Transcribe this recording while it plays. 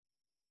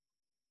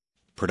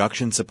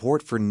Production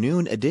support for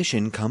Noon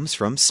Edition comes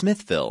from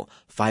Smithville,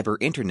 fiber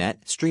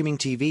internet, streaming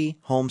TV,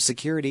 home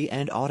security,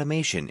 and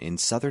automation in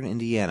southern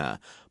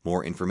Indiana.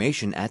 More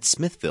information at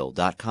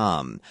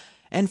smithville.com.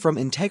 And from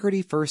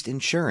Integrity First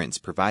Insurance,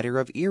 provider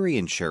of Erie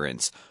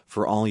Insurance,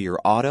 for all your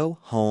auto,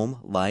 home,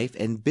 life,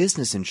 and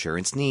business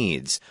insurance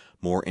needs.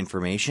 More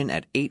information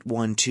at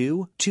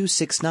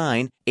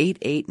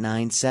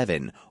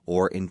 812-269-8897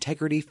 or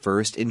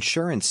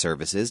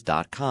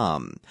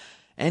integrityfirstinsuranceservices.com.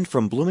 And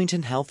from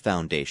Bloomington Health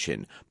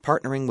Foundation,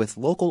 partnering with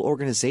local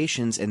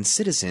organizations and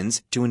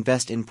citizens to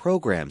invest in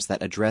programs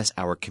that address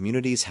our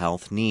community's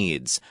health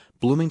needs.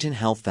 Bloomington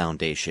Health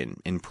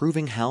Foundation,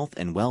 improving health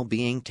and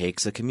well-being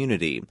takes a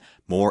community.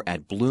 More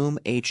at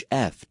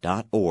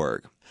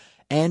bloomhf.org.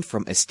 And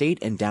from Estate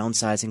and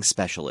Downsizing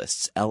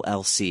Specialists,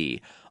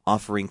 LLC,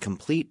 offering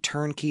complete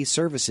turnkey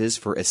services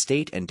for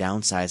estate and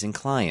downsizing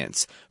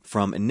clients,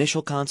 from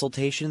initial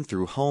consultation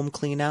through home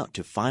cleanout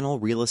to final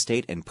real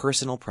estate and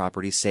personal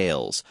property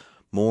sales.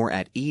 More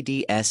at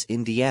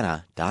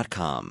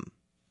edsindiana.com.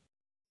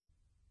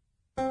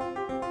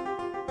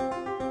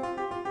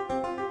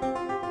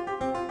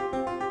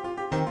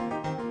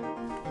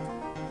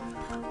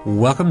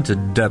 Welcome to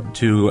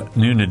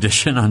Noon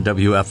Edition on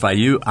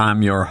WFIU.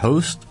 I'm your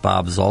host,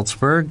 Bob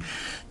Zaltzberg.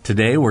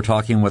 Today we're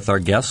talking with our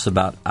guests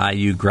about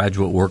IU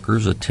graduate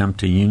workers' attempt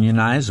to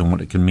unionize and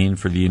what it can mean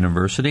for the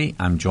university.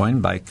 I'm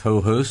joined by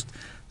co-host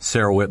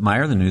Sarah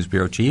Whitmire, the News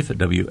Bureau Chief at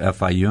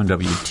WFIU and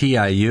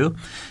WTIU. And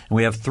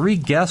we have three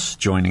guests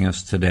joining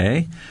us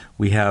today.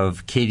 We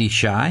have Katie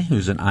Shy,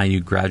 who's an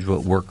IU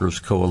Graduate Workers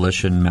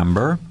Coalition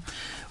member.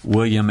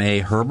 William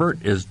A.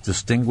 Herbert is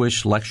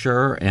Distinguished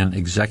Lecturer and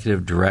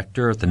Executive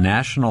Director at the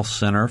National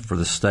Center for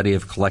the Study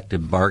of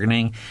Collective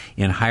Bargaining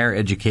in Higher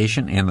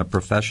Education and the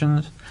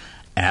Professions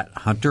at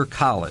Hunter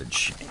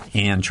College.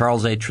 And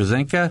Charles A.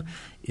 Trzynka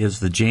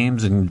is the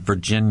James and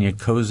Virginia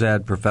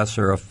Kozad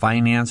Professor of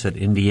Finance at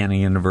Indiana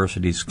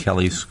University's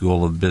Kelley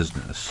School of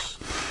Business.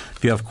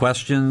 If you have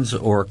questions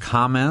or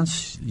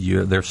comments,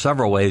 there are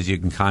several ways you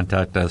can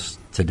contact us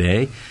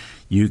today.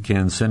 You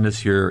can send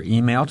us your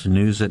email to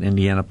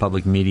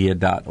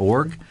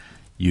news@indianapublicmedia.org.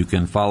 You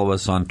can follow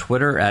us on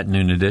Twitter at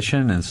Noon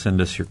Edition and send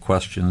us your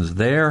questions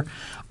there.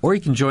 Or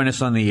you can join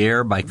us on the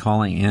air by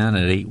calling in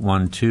at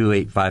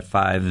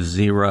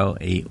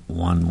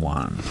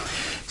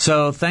 812-855-0811.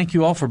 So thank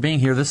you all for being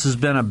here. This has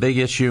been a big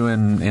issue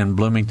in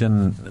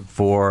Bloomington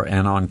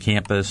and on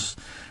campus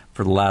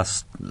for the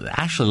last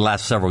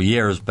several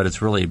years, but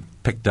it's really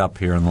picked up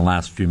here in the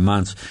last few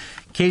months.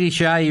 Katie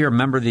Shy, you're a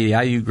member of the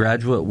IU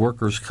Graduate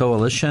Workers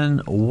Coalition.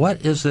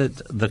 What is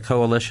it the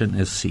coalition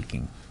is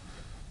seeking?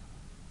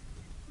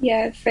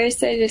 Yeah,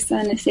 first I just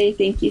want to say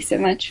thank you so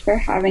much for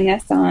having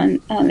us on.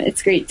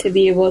 It's great to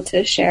be able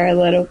to share a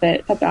little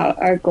bit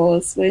about our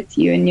goals with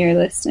you and your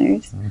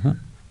listeners.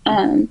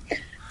 Mm-hmm.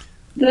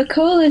 The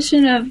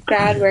Coalition of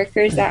Grad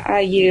Workers at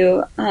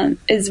IU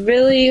is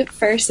really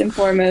first and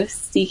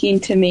foremost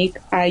seeking to make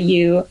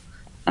IU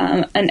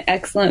an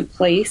excellent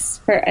place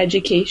for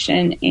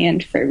education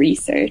and for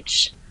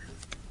research.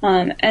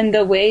 And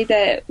the way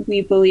that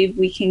we believe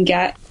we can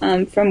get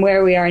from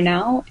where we are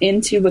now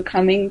into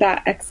becoming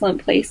that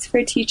excellent place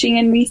for teaching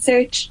and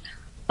research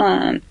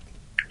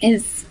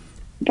is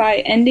by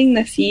ending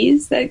the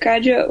fees that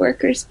graduate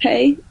workers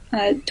pay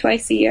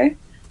twice a year,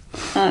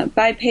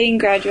 by paying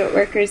graduate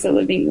workers a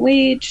living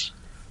wage,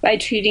 by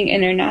treating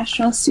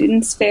international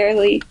students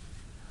fairly,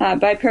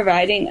 by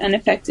providing an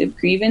effective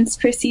grievance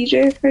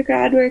procedure for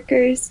grad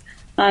workers,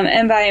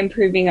 and by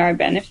improving our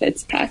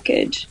benefits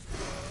package.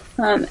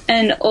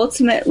 And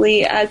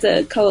ultimately, as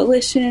a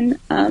coalition,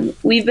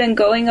 we've been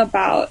going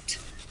about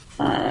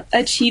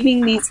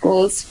achieving these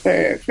goals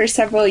for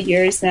several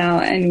years now,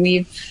 and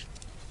we've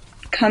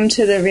come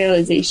to the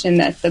realization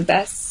that the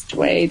best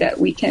way that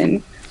we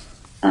can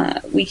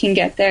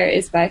get there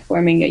is by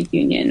forming a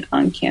union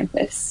on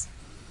campus.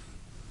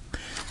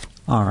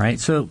 All right.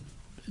 So,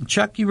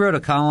 Chuck, you wrote a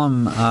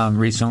column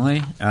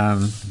recently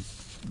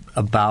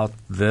about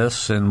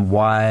this and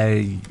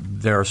why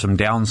there are some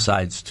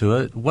downsides to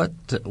it. What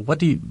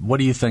do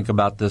you think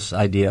about this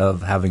idea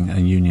of having a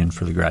union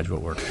for the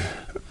graduate workers?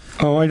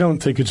 Oh, I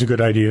don't think it's a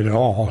good idea at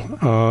all.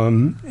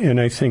 And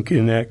I think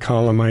in that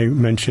column I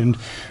mentioned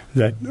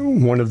that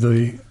one of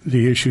the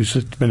issues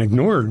that's been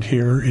ignored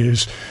here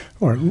is,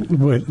 or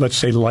let's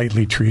say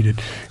lightly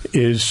treated,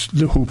 is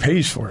who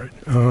pays for it.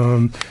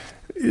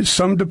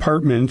 Some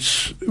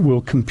departments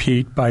will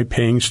compete by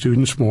paying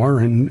students more,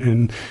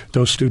 and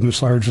those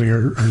students largely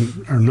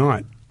are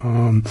not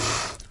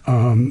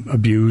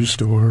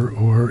abused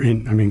or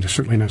they're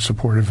certainly not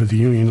supportive of the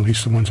union, at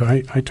least the ones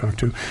I talk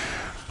to.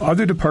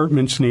 Other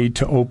departments need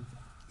to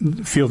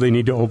feel they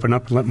need to open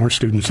up and let more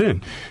students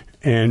in.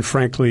 And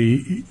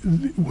frankly,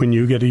 when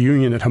you get a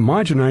union that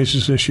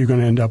homogenizes this, you're going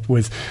to end up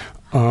with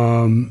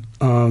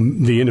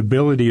the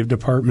inability of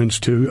departments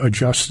to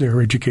adjust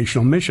their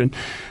educational mission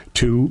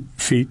to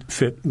fit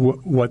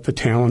what the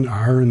talent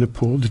are and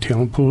the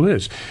talent pool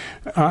is.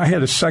 I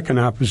had a second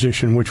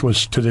opposition, which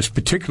was to this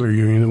particular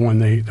union,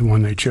 the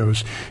one they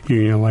chose,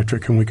 Union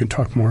Electric, and we can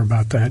talk more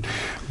about that.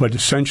 But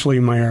essentially,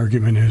 my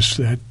argument is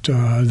that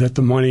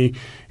the money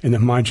and the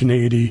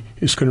homogeneity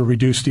is going to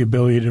reduce the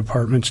ability of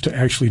departments to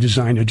actually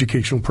design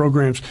educational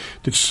programs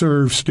that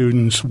serve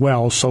students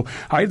well. So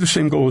I have the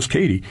same goal as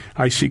Katie.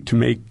 I seek to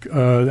make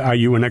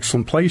IU an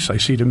excellent place. I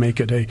seek to make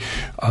it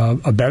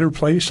a better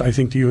place. I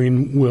think the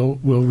union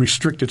will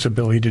restrict its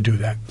ability to do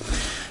that.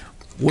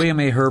 William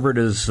A. Herbert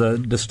is a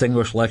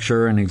distinguished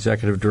lecturer and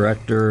executive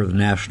director of the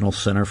National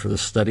Center for the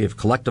Study of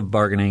Collective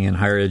Bargaining in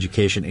Higher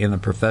Education and the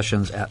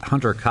Professions at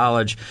Hunter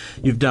College.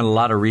 You've done a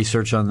lot of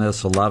research on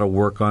this, a lot of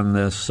work on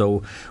this.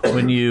 So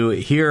when you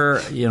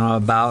hear,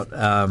 about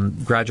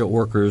graduate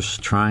workers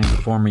trying to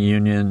form a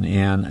union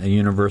and a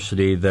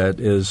university that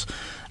is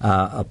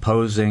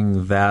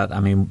opposing that,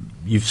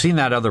 you've seen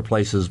that other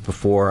places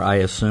before, I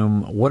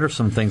assume. What are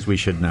some things we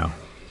should know?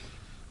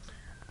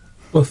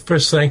 Well,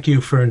 first, thank you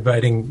for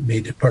inviting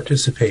me to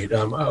participate.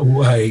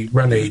 I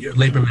run a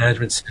labor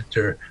management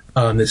center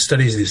that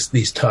studies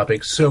these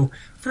topics. So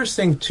first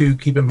thing to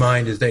keep in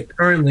mind is that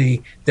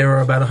currently there are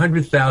about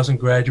 100,000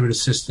 graduate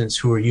assistants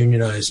who are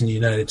unionized in the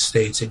United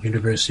States at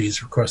universities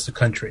across the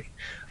country,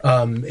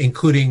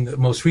 including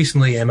most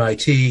recently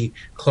MIT,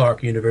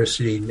 Clark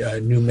University,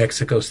 New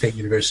Mexico State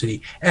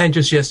University, and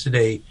just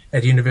yesterday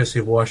at the University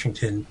of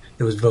Washington,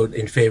 there was a vote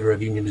in favor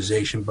of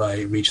unionization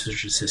by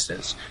research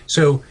assistants.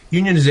 So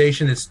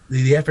unionization,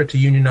 the effort to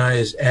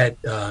unionize at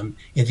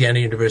Indiana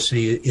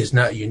University is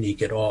not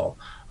unique at all.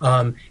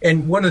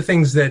 And one of the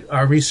things that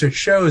our research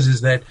shows is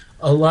that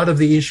a lot of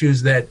the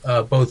issues that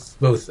both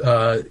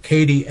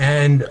Katie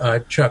and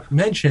Chuck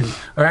mentioned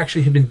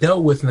have been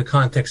dealt with in the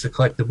context of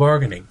collective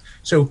bargaining.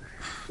 So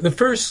the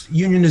first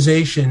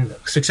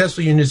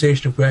successful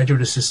unionization of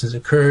graduate assistants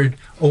occurred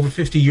over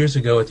 50 years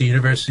ago at the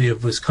University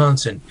of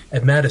Wisconsin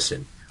at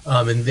Madison.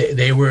 And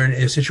they were in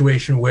a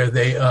situation where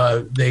they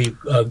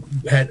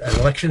had an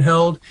election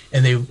held,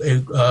 and they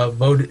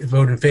voted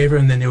in favor,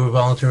 and then they were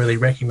voluntarily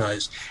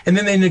recognized. And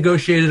then they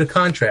negotiated a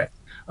contract.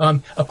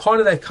 A part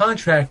of that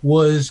contract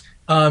was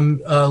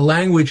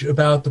language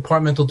about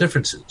departmental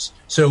differences.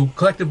 So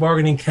collective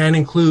bargaining can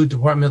include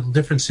departmental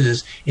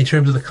differences in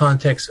terms of the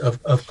context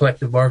of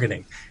collective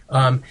bargaining.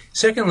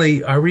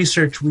 Secondly, our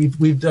research,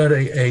 we've done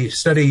a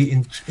study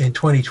in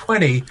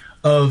 2020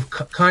 of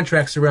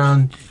contracts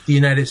around the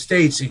United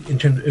States in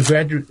terms of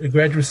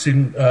graduate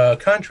student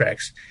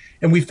contracts.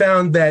 And we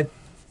found that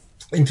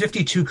in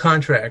 52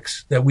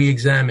 contracts that we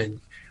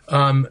examined,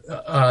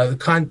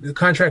 the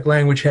contract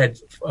language had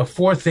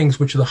four things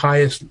which are the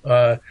highest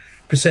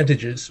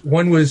percentages.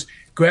 One was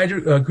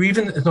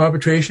grievance and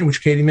arbitration,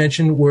 which Katie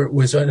mentioned,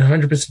 was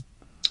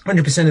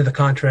 100% of the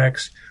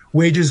contracts.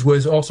 Wages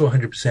was also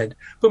 100%.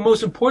 But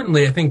most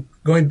importantly, I think,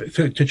 going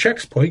to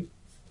Chuck's point,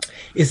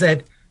 is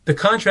that the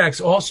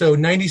contracts also,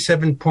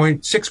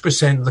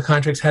 97.6% of the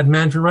contracts had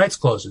management rights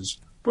clauses,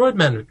 broad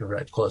management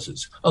rights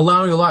clauses,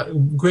 allowing a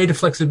lot greater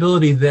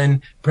flexibility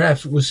than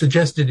perhaps was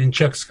suggested in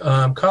Chuck's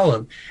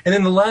column. And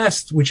then the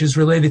last, which is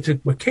related to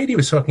what Katie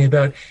was talking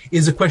about,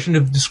 is a question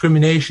of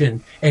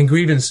discrimination and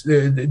grievance,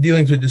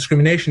 dealing with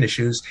discrimination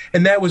issues.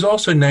 And that was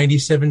also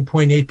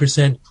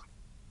 97.8%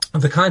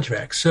 of the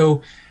contracts.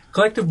 So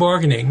collective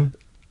bargaining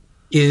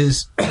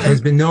has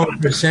been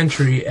known for a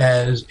century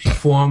as a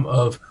form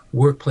of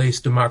workplace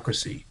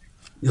democracy.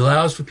 It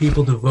allows for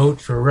people to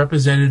vote for a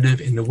representative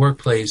in the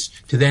workplace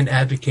to then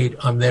advocate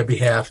on their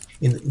behalf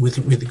with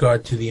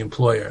regard to the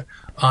employer.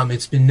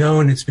 It's been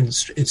known,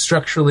 it's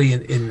structurally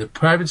in the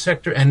private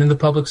sector and in the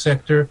public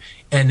sector,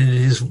 and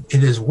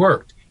it has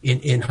worked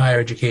in higher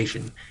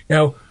education.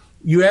 Now,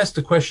 you asked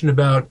the question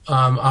about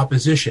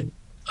opposition.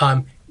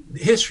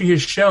 History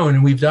has shown,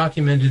 and we've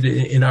documented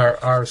it in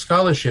our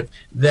scholarship,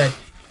 that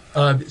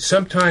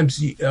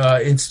sometimes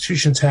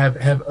institutions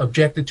have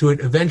objected to it.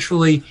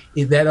 Eventually,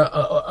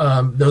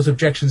 those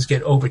objections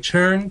get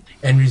overturned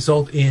and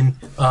result in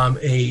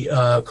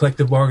a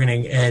collective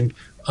bargaining and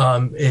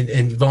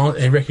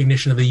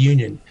recognition of the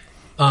union.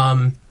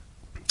 And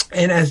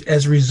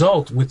as a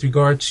result, with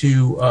regard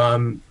to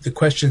the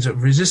questions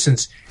of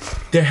resistance,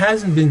 there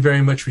hasn't been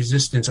very much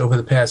resistance over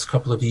the past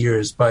couple of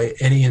years by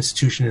any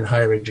institution in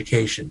higher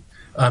education.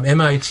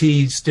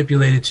 MIT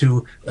stipulated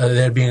to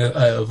there being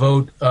a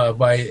vote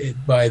by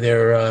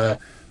their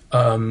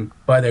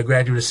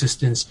graduate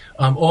assistants.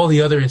 All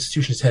the other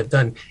institutions have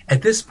done.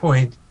 At this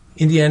point,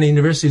 Indiana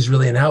University is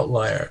really an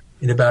outlier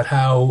in about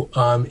how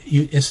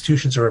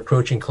institutions are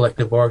approaching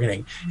collective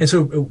bargaining. And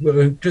so,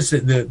 just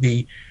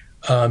the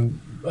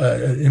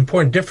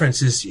important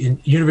difference is in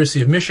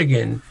University of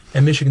Michigan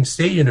and Michigan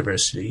State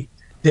University.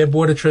 Their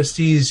board of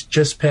trustees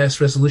just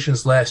passed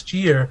resolutions last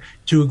year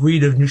to agree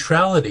to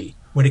neutrality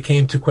when it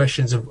came to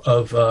questions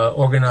of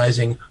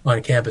organizing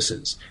on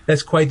campuses.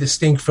 That's quite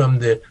distinct from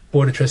the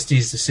Board of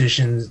Trustees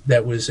decision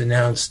that was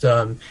announced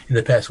in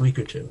the past week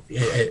or two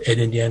at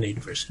Indiana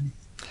University.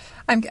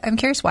 I'm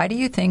curious, why do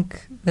you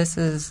think this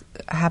is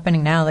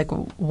happening now? Like,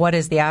 what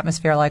is the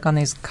atmosphere like on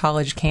these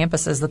college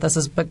campuses that this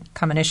has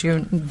become an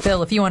issue?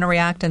 Bill, if you want to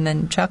react, and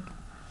then Chuck.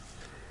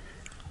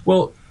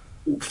 Well,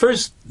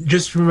 first,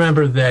 just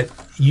remember that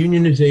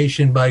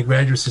unionization by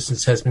graduate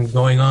assistants has been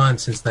going on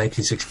since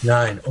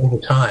 1969 over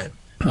time.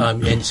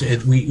 And so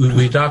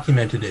we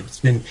documented it.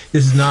 This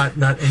is not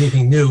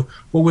anything new.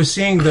 What we're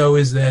seeing, though,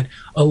 is that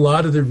a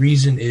lot of the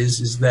reason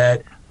is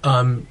that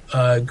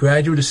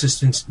graduate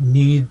assistants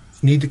need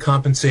the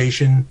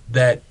compensation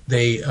that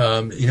they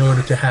in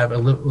order to have a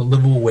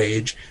livable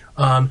wage,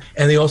 and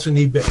they also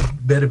need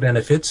better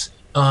benefits.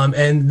 And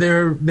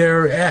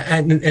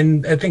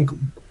I think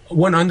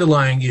one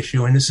underlying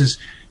issue, and this is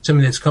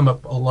something that's come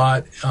up a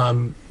lot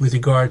with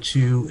regard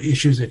to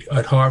issues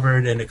at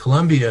Harvard and at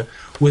Columbia,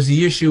 was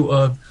the issue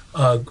of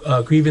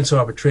grievance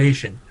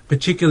arbitration,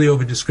 particularly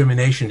over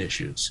discrimination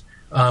issues,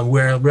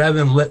 where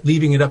rather than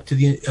leaving it up to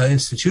the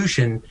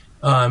institution,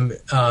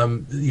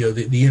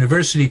 the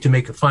university to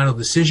make a final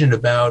decision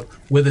about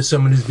whether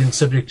someone has been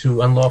subject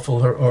to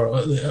unlawful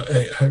or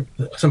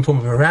some form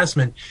of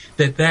harassment,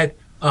 that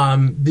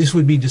this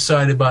would be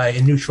decided by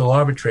a neutral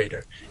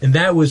arbitrator. And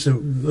that was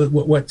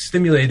what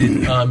stimulated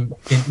in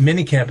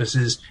many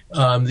campuses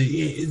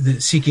the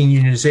seeking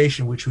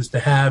unionization, which was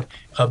to have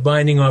a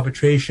binding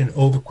arbitration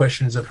over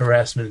questions of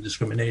harassment and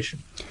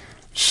discrimination.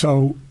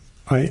 So,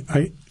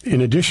 I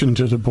in addition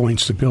to the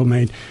points that Bill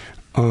made,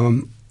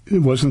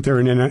 wasn't there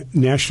a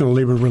National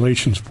Labor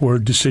Relations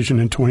Board decision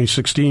in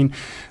 2016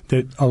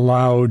 that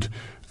allowed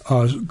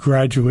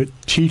graduate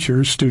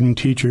teachers, student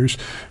teachers,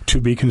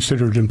 to be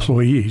considered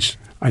employees?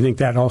 I think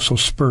that also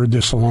spurred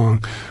this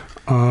along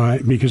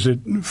because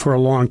for a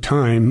long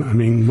time, I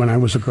mean, when I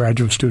was a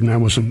graduate student, I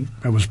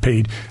was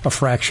paid a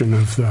fraction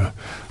of the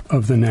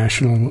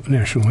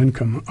national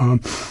income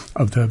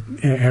of the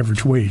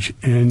average wage,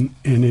 and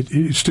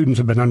students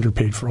have been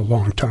underpaid for a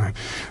long time.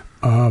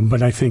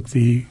 But I think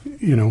the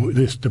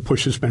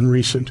push has been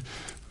recent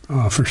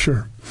for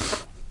sure.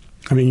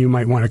 I mean, you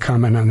might want to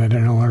comment on that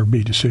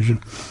NLRB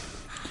decision.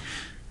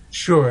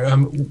 Sure.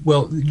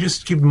 Well,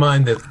 just keep in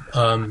mind that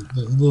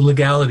the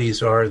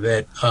legalities are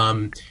that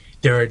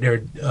there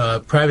are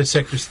private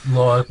sector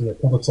laws and there are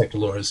public sector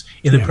laws.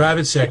 In the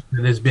private sector,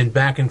 there's been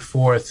back and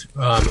forth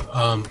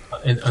on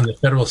the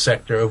federal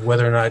sector of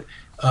whether or not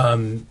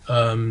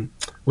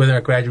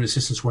graduate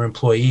assistants were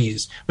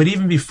employees. But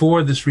even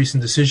before this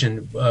recent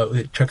decision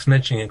that Chuck's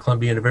mentioning at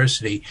Columbia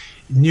University,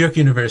 New York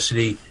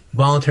University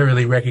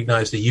voluntarily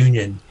recognized the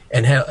union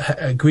and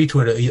agreed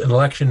to an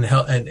election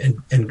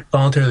and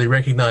voluntarily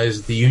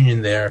recognized the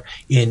union there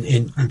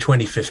in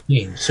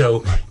 2015.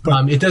 So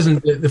it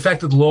doesn't. The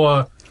fact that the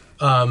law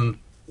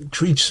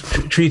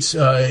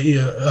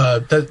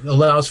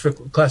allows for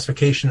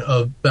classification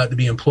to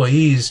be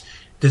employees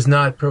does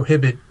not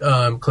prohibit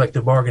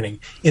collective bargaining.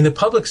 In the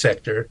public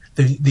sector,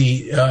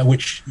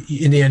 which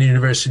Indiana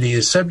University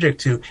is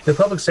subject to, the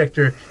public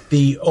sector,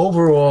 the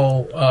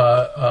overall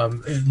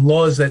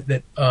laws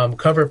that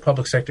cover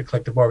public sector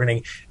collective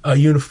bargaining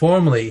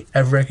uniformly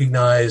have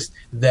recognized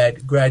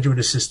that graduate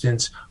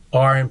assistants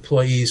are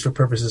employees for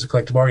purposes of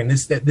collective bargaining.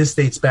 This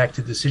dates back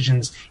to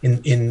decisions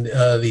in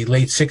the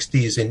late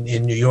 60s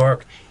in New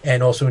York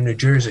and also in New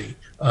Jersey.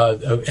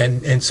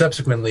 And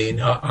subsequently in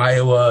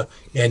Iowa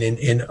and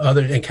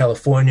in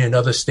California and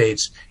other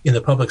states in the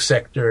public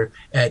sector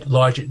at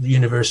large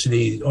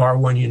universities,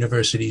 R1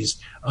 universities,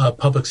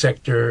 public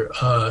sector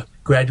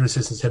graduate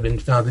assistants have been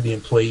found to be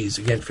employees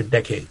again for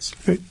decades.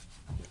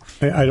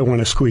 I don't want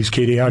to squeeze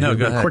Katie out. No,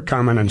 go ahead. A quick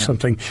comment on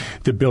something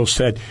that Bill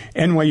said.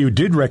 NYU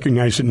did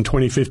recognize it in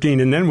 2015,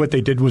 and then what they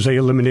did was they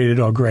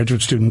eliminated all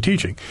graduate student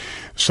teaching.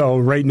 So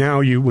right now,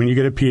 when you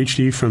get a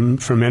PhD from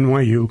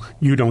NYU,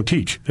 you don't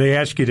teach. They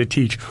ask you to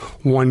teach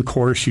one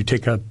course. You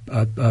take a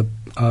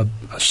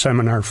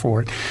seminar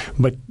for it,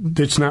 but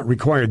it's not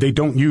required. They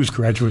don't use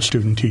graduate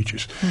student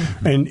teachers.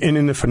 Mm-hmm. And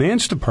in the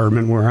finance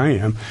department where I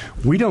am,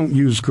 we don't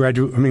use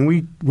graduate. I mean,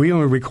 we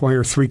only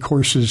require 3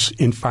 courses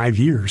in 5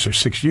 years or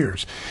 6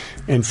 years.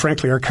 And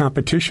frankly, a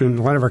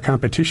lot of our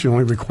competition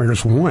only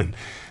requires 1.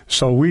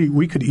 So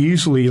we could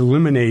easily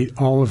eliminate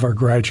all of our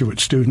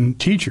graduate student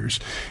teachers,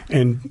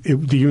 and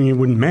the union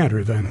wouldn't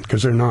matter then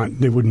because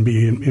they wouldn't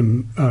be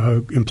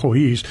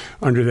employees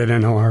under that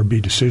NLRB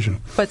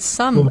decision. But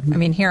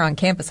here on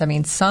campus,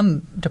 some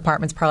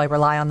departments probably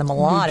rely on them a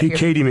lot.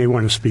 Katie may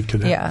want to speak to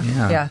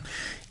that.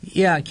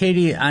 Yeah,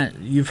 Katie,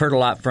 you've heard a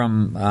lot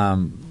from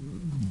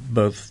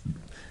both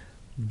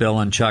Bill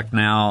and Chuck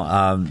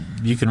now.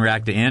 You can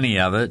react to any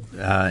of it,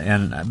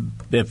 and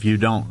if you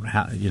don't,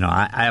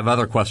 I have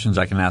other questions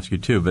I can ask you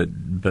too.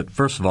 But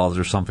first of all, is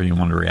there something you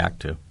want to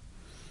react to?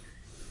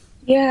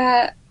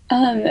 Yeah,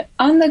 on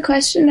the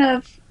question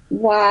of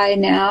why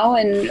now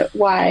and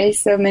why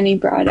so many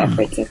broad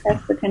efforts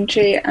across the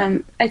country,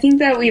 I think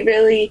that we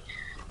really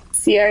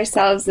see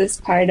ourselves as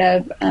part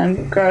of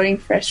growing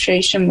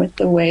frustration with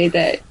the way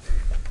that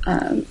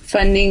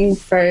funding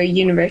for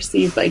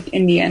universities like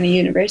Indiana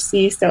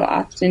University so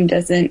often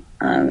doesn't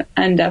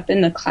end up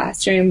in the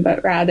classroom,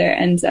 but rather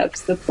ends up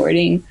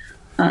supporting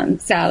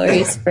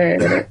salaries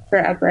for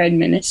upper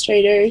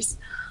administrators.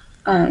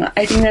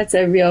 I think that's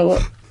a real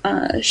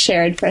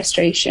shared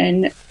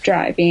frustration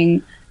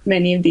driving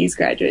many of these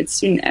graduate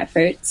student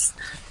efforts,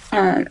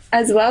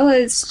 as well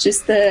as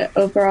just the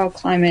overall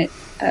climate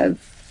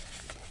of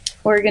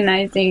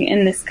organizing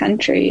in this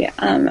country.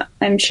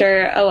 I'm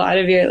sure a lot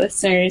of your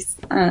listeners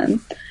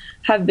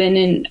have been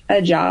in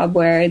a job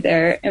where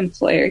their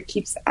employer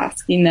keeps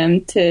asking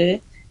them to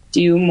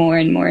do more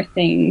and more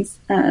things,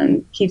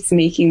 keeps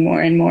making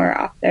more and more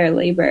off their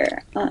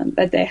labor,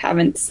 but they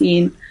haven't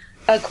seen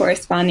a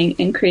corresponding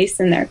increase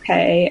in their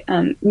pay.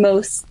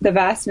 The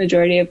vast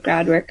majority of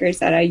grad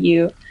workers at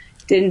IU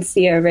didn't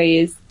see a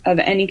raise of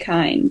any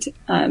kind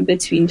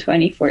between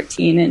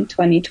 2014 and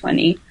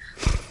 2020.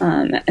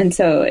 And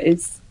so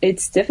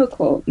it's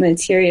difficult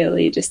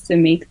materially just to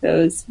make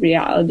those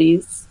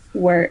realities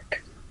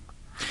work.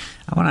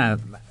 I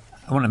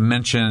want to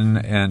mention,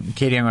 and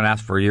Katie, I'm going to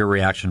ask for your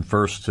reaction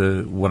first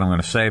to what I'm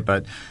going to say,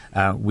 but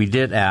we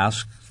did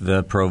ask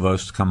the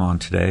provost to come on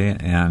today,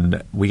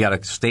 and we got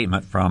a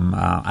statement from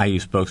IU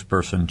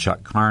spokesperson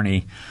Chuck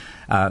Carney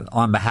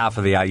on behalf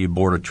of the IU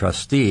Board of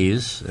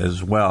Trustees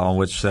as well,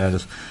 which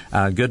says,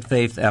 good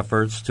faith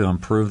efforts to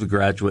improve the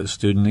graduate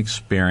student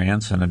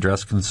experience and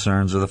address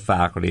concerns of the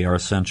faculty are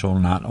essential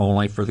not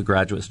only for the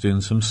graduate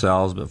students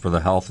themselves, but for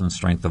the health and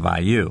strength of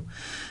IU.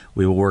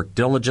 We will work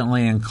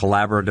diligently and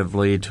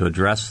collaboratively to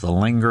address the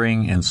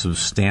lingering and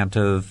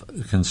substantive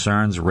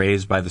concerns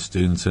raised by the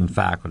students and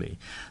faculty.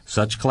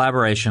 Such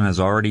collaboration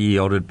has already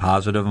yielded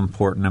positive,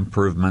 important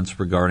improvements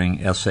regarding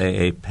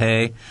SAA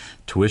pay,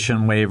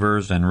 tuition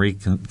waivers, and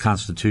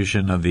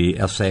reconstitution of the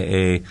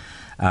SAA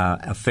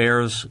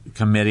Affairs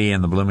Committee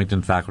and the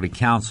Bloomington Faculty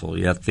Council.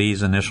 Yet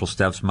these initial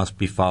steps must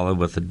be followed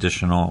with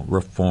additional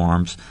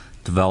reforms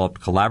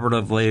developed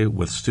collaboratively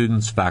with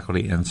students,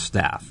 faculty, and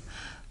staff.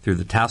 Through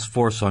the Task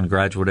Force on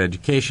Graduate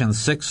Education,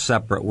 6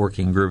 separate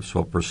working groups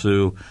will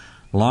pursue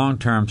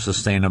long-term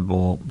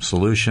sustainable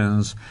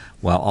solutions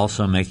while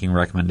also making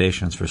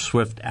recommendations for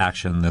swift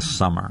action this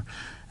summer.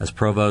 As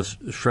Provost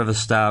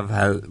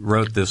Shrivastava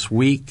wrote this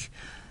week,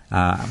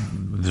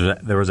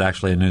 there was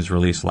actually a news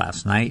release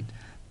last night.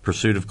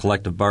 Pursuit of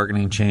collective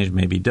bargaining change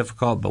may be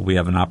difficult, but we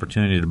have an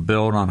opportunity to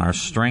build on our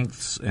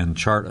strengths and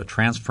chart a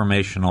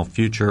transformational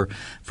future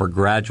for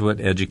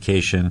graduate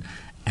education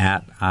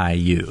at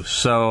IU.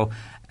 So,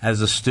 as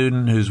a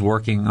student who's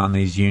working on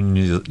these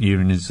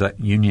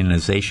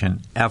unionization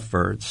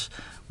efforts,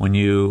 when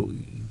you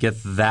get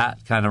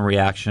that kind of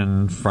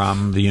reaction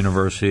from the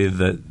university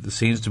that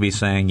seems to be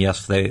saying,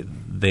 yes, they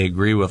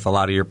agree with a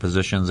lot of your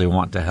positions, they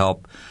want to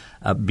help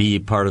be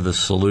part of the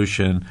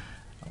solution,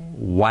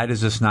 why does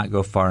this not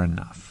go far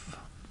enough?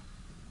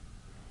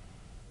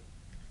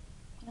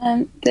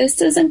 This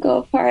doesn't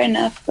go far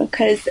enough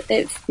because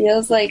it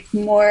feels like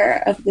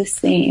more of the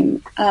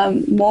same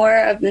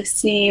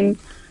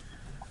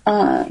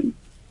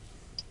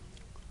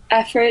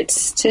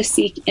efforts to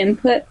seek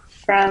input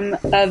from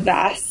a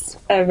vast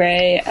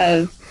array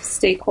of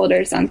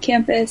stakeholders on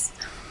campus,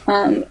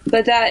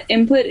 but that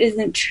input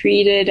isn't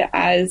treated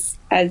as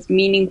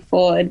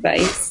meaningful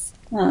advice,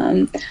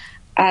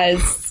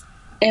 as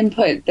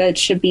input that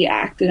should be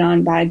acted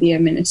on by the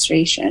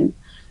administration.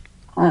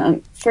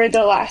 For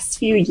the last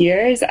few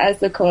years, as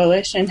the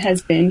coalition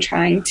has been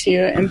trying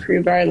to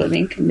improve our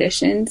living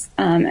conditions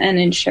and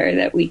ensure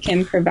that we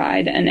can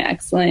provide an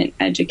excellent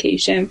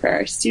education for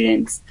our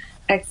students,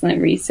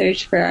 excellent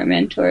research for our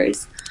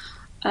mentors,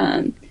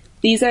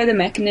 these are the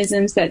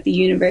mechanisms that the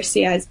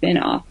university has been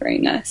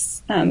offering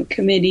us,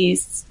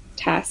 committees,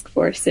 task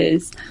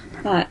forces,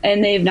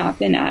 and they've not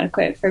been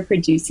adequate for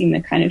producing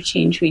the kind of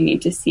change we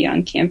need to see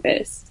on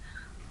campus.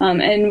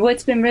 And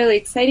what's been really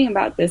exciting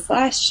about this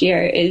last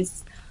year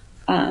is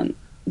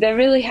there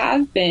really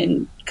have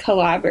been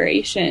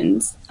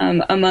collaborations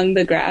among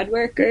the grad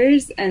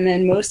workers, and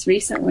then most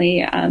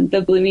recently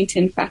the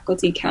Bloomington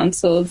Faculty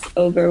Council's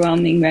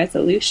overwhelming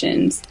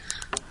resolutions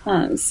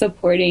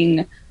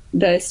supporting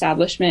the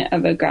establishment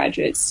of a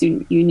graduate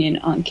student union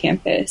on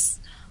campus.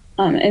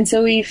 And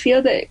so we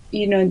feel that,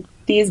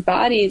 these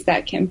bodies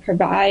that can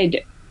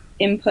provide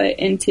input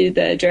into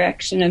the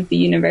direction of the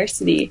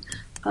university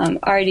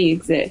already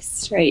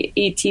exist, right?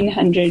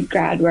 1,800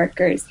 grad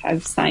workers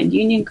have signed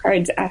union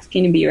cards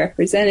asking to be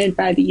represented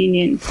by the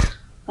union,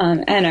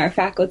 and our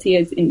faculty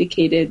has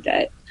indicated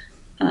that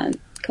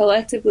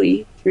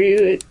collectively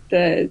through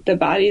the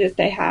body that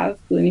they have,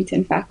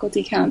 Bloomington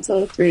Faculty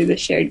Council, through the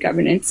shared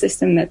governance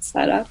system that's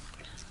set up,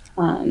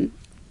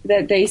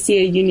 that they see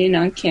a union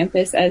on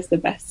campus as the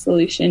best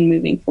solution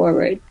moving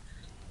forward.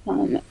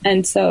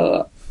 And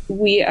so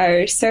we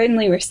are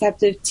certainly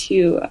receptive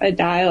to a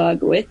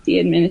dialogue with the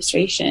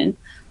administration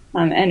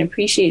and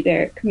appreciate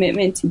their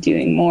commitment to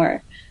doing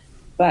more.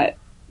 But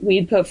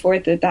we put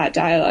forth that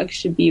dialogue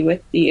should be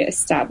with the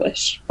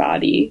established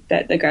body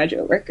that the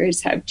graduate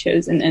workers have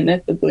chosen and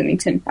that the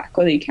Bloomington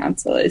Faculty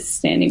Council is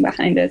standing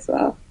behind as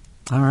well.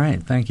 All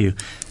right. Thank you.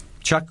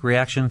 Chuck,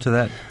 reaction to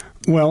that?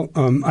 Well,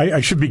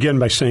 I should begin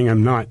by saying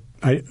I'm not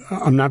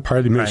I'm not part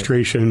of the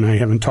administration. Right. I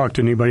haven't talked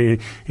to anybody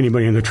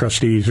in the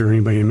trustees or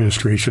anybody in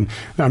administration.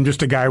 I'm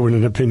just a guy with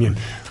an opinion.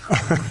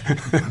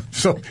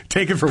 So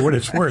take it for what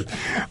it's worth.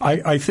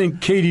 I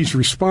think Katie's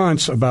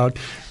response about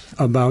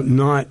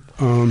the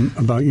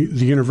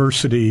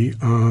university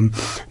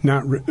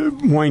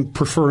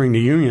preferring the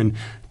union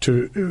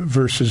to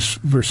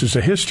versus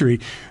a history.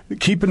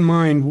 Keep in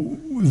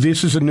mind,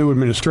 this is a new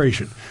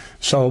administration,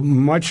 so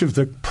much of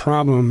the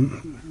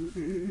problem,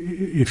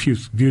 if you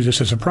view this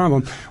as a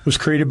problem, was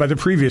created by the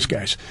previous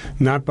guys,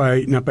 not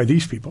by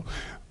these people.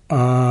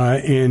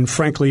 And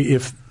frankly,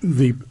 if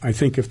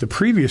the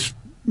previous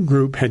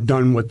group had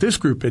done what this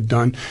group had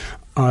done,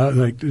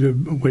 like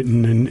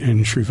Witten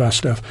and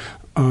Srivastava,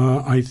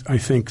 I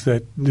think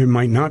that there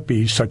might not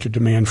be such a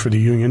demand for the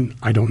union.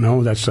 I don't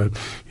know. That's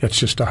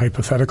just a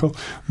hypothetical.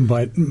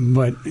 But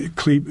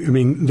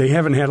they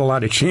haven't had a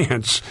lot of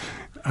chance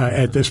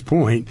at this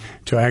point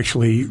to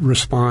actually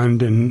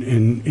respond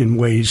in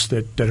ways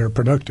that are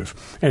productive,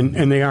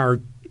 and they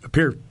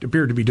appear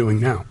to be doing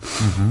now.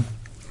 Mm-hmm.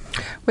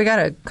 We got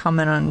a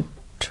comment on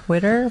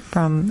Twitter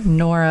from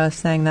Nora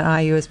saying that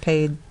IU has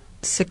paid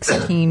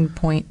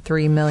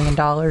 $16.3 million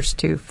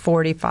to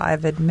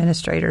 45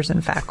 administrators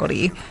and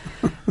faculty.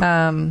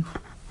 So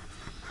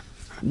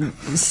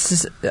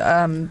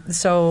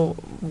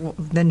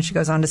then she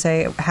goes on to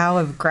say, how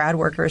have grad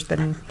workers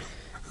been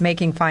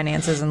making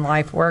finances and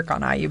life work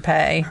on IU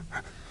Pay?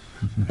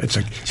 That's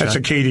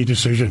a Katie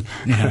decision.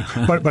 Yeah.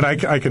 but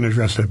I can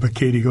address that. But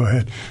Katie, go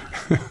ahead.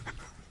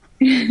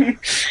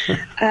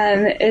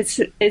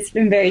 It's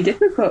been very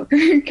difficult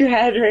for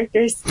grad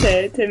workers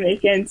to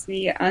make ends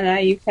meet on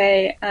IU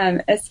Pay,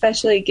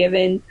 especially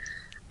given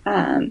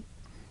on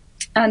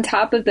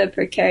top of the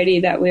precarity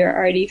that we were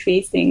already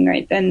facing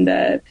right then,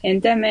 the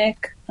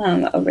pandemic,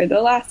 over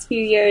the last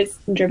few years,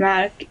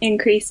 dramatic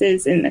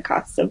increases in the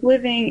cost of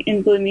living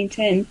in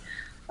Bloomington,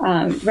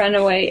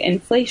 runaway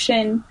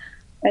inflation,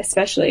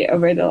 especially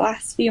over the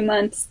last few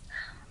months.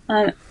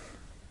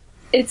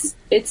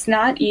 It's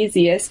not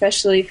easy,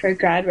 especially for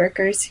grad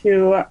workers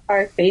who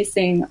are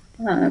facing,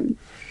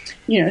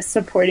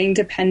 supporting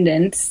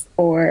dependents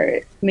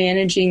or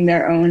managing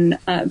their own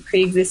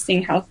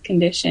pre-existing health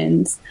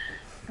conditions.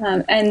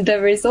 And the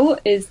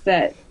result is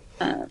that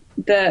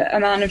the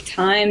amount of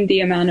time, the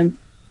amount of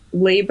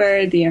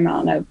labor, the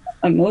amount of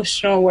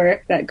emotional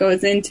work that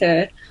goes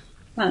into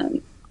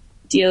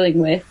dealing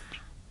with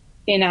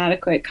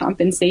inadequate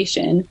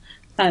compensation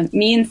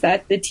means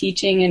that the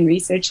teaching and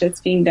research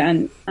that's being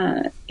done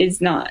is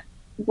not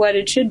what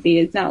it should be.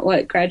 It's not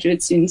what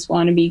graduate students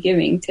want to be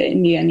giving to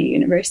Indiana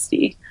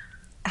University.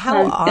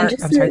 I'm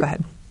sorry, go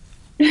ahead.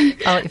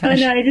 I'll let you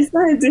finish. I just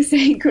wanted to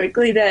say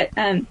quickly that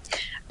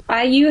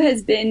IU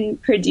has been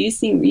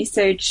producing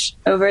research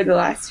over the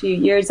last few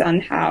years on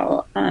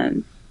how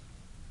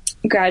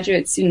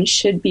graduate students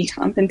should be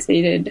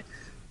compensated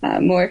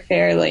more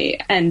fairly.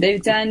 And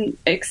they've done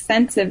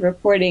extensive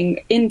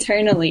reporting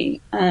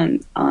internally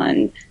on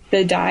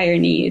the dire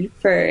need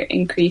for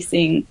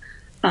increasing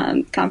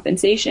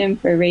compensation,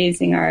 for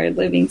raising our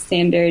living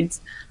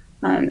standards.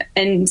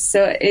 And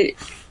so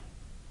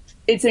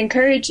it's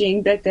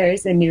encouraging that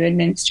there's a new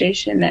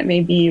administration that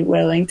may be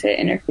willing to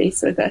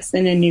interface with us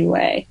in a new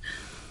way.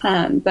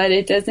 But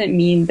it doesn't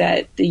mean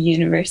that the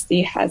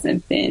university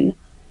hasn't been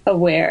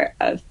aware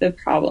of the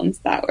problems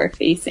that we're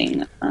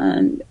facing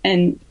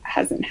and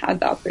hasn't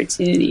had the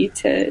opportunity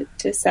to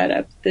set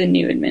up the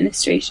new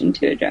administration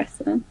to address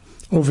them.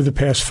 Over the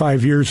past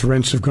 5 years,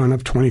 rents have gone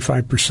up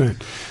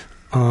 25%.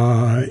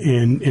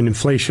 And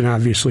inflation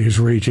obviously is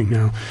raging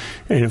now.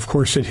 And of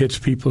course it hits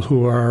people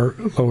who are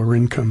lower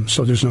income.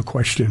 So there's no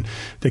question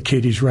that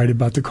Katie's right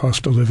about the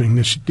cost of living.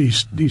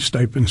 These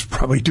stipends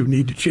probably do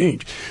need to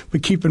change.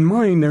 But keep in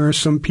mind, there are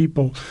some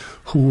people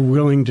who are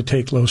willing to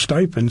take low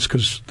stipends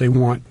because they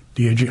want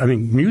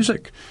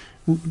music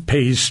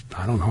pays,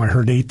 I don't know, I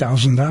heard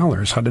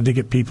 $8,000. How did they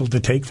get people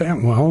to take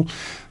that? Well,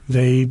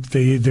 the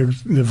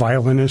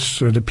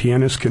violinists or the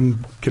pianists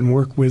can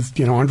work with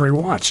Andre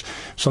Watts,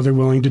 so they're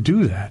willing to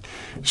do that.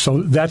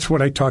 So that's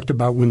what I talked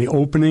about when the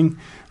opening.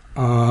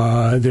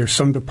 There's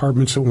some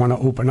departments that want to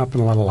open up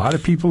and let a lot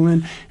of people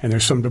in, and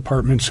there's some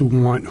departments who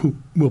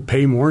will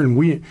pay more, and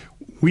we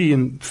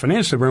in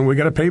finance department, we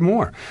got to pay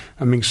more.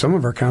 I mean, some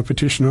of our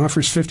competition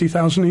offers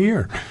 $50,000 a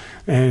year,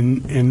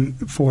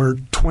 and for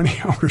 20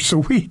 hours a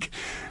week,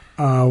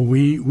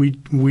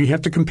 we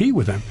have to compete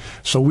with them.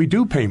 So we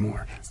do pay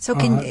more. So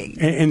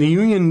and the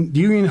union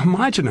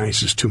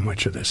homogenizes too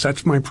much of this.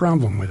 That's my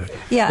problem with it.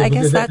 Yeah, I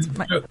guess that's.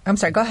 I'm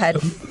sorry. Go ahead.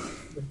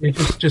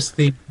 It's just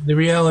the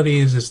reality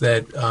is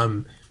that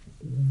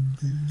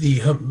the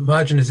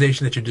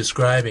homogenization that you're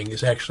describing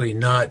is actually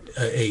not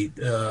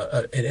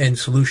an end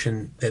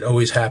solution that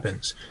always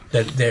happens.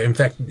 In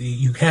fact,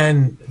 you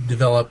can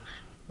develop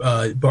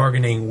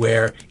bargaining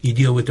where you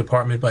deal with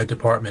department by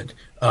department.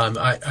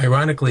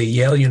 Ironically,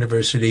 Yale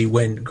University,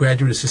 when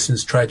graduate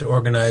assistants tried to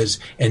organize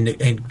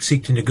and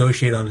seek to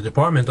negotiate on a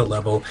departmental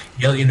level,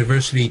 Yale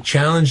University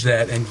challenged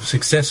that and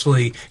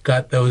successfully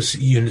got those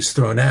units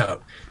thrown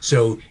out.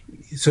 So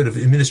sort of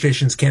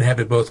administrations can't have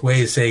it both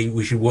ways. Say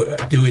we should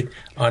do it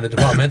on a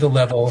departmental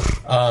level.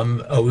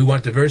 We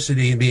want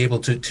diversity and be able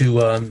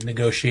to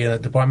negotiate at a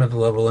departmental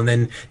level, and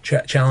then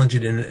challenge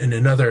it in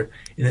another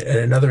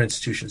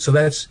institution. So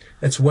that's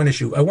one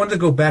issue. I wanted to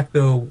go back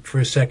though for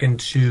a second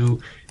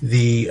to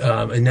the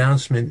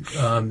announcement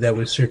that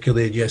was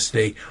circulated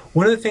yesterday.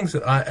 One of the things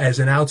that I, as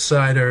an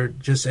outsider,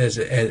 just as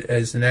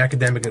an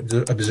academic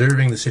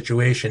observing the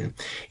situation,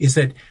 is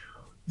that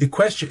the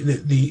question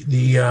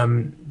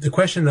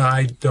that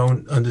I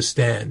don't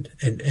understand,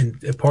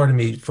 and pardon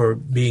me for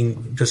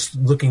being just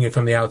looking at it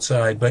from the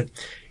outside, but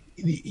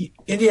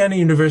Indiana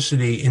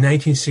University in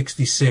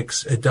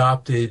 1966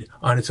 adopted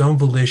on its own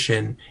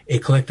volition a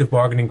collective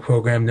bargaining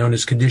program known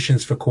as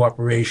Conditions for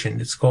Cooperation.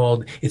 It's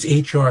HR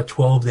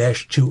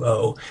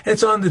 12-20, and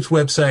it's on its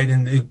website,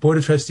 and the Board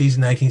of Trustees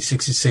in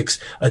 1966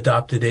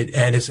 adopted it,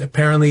 and it's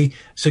apparently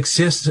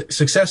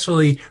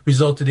successfully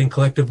resulted in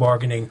collective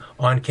bargaining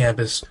on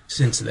campus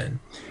since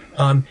then.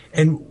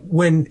 And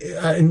when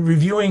in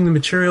reviewing the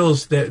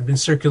materials that have been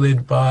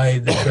circulated by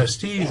the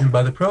trustees and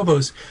by the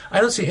provost, I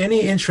don't see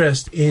any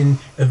interest in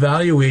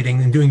evaluating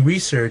and doing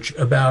research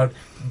about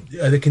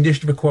the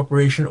condition for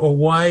cooperation or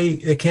why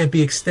it can't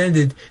be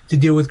extended to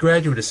deal with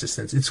graduate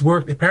assistants. It's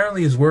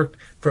apparently has worked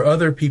for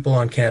other people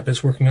on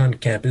campus, working on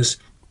campus.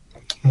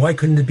 Why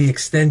couldn't it be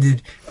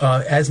extended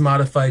as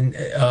modified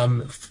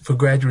for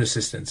graduate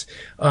assistants?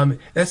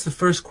 That's the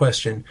first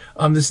question.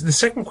 The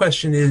second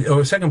question is,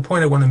 or second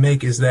point I want to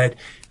make is that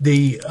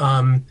the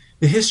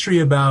history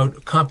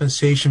about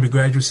compensation for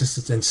graduate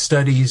assistants and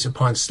studies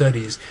upon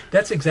studies,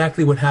 that's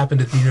exactly what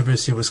happened at the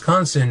University of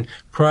Wisconsin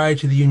prior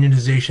to the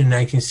unionization in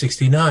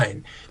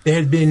 1969. There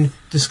had been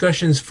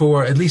discussions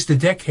for at least a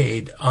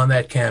decade on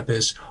that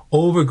campus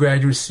over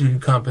graduate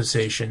student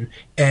compensation,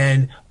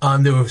 and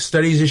there were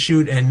studies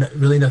issued and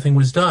really nothing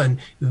was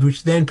done,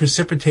 which then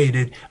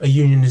precipitated a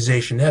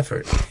unionization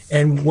effort.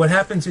 And what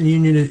happens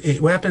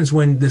what happens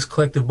when this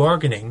collective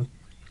bargaining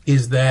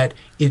is that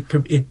it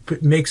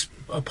makes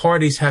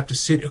parties have to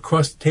sit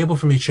across the table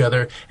from each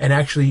other and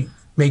actually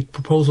make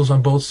proposals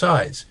on both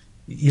sides.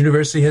 The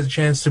university has a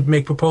chance to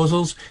make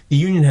proposals. The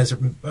union has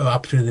an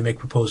opportunity to make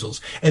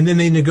proposals. And then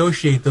they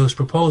negotiate those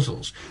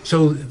proposals.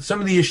 So some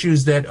of the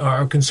issues that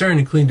are concerned,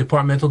 including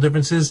departmental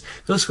differences,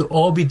 those could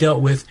all be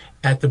dealt with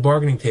at the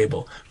bargaining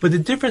table. But the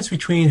difference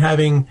between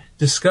having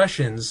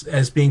discussions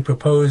as being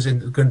proposed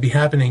and going to be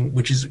happening,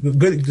 which is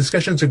good,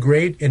 discussions are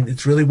great, and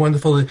it's really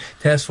wonderful the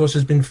task force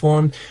has been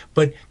formed,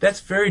 but that's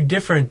very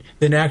different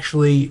than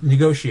actually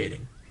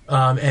negotiating.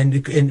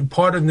 And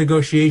part of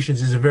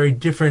negotiations is a very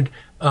different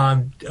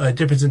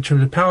difference in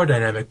terms of power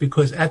dynamic,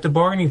 because at the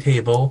bargaining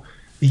table,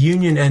 the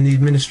union and the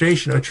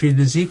administration are treated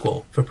as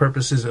equal for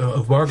purposes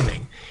of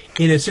bargaining.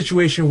 In a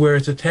situation where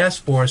it's a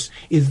task force,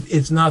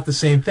 it's not the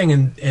same thing,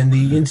 and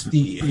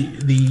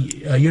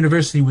the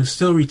university would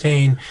still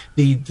retain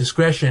the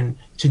discretion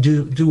to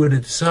do what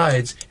it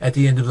decides at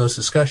the end of those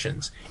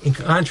discussions. In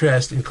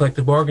contrast, in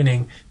collective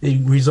bargaining,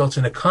 it results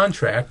in a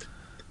contract,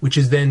 which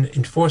is then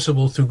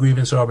enforceable through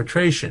grievance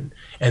arbitration.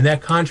 And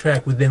that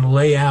contract would then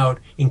lay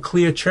out in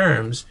clear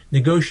terms,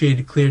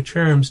 negotiated clear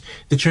terms,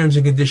 the terms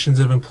and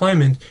conditions of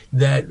employment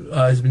that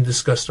has been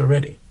discussed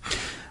already.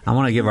 I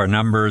want to give our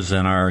numbers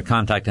and our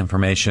contact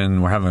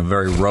information. We're having a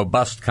very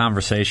robust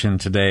conversation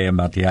today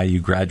about the IU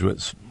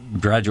graduate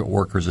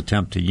workers'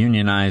 attempt to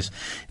unionize.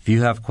 If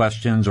you have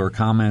questions or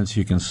comments,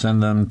 you can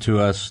send them to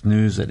us,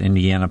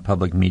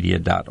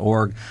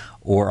 news@indianapublicmedia.org,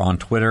 or on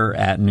Twitter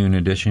 @Noon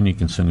Edition. You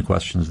can send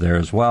questions there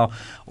as well.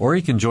 Or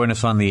you can join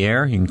us on the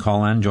air. You can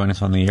call in, join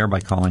us on the air by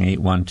calling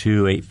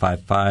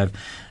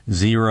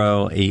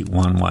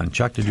 812-855-0811.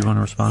 Chuck, did you want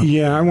to respond?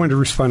 Yeah, I wanted to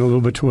respond a little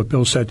bit to what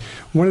Bill said.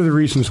 One of the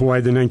reasons why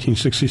the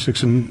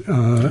 1966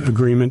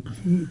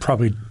 agreement,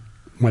 probably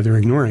why they're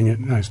ignoring it,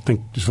 I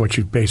think is what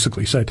you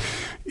basically said,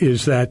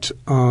 is that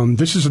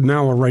this is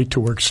now a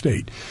right-to-work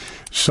state.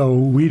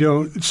 So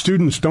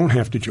students don't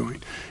have to join.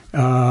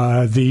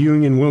 The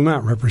union will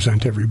not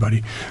represent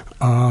everybody.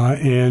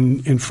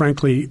 And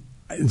frankly,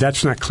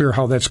 that's not clear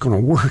how that's going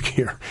to work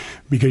here,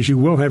 because you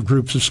will have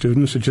groups of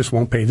students that just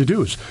won't pay the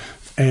dues.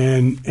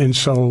 And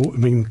so, I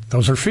mean,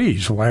 those are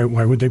fees. Why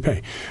would they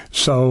pay?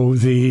 So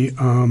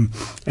and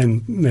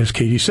as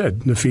Katie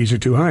said, the fees are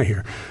too high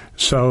here.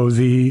 So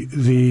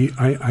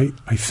I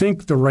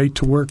think the right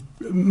to work,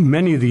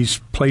 many of these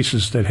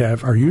places that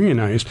are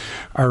unionized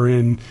are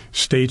in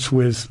states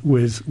with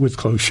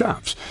closed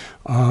shops.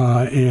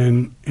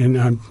 When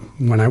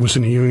I was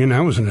in a union,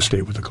 I was in a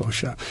state with a closed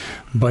shop.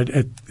 But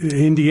at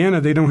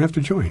Indiana, they don't have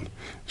to join.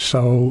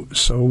 So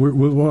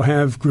we'll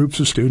have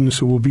groups of students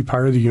who will be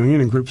part of the union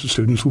and groups of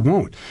students who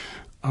won't.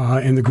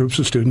 And the groups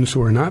of students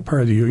who are not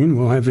part of the union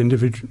will have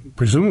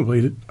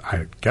presumably,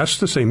 I guess,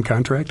 the same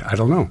contract. I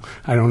don't know.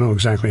 I don't know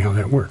exactly how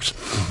that works.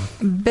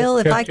 Bill,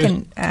 if I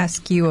can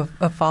ask you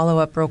a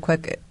follow-up real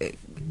quick.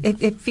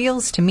 It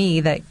feels to me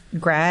that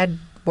grad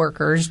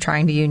workers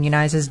trying to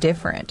unionize is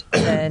different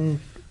than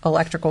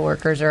electrical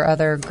workers or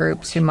other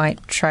groups who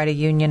might try to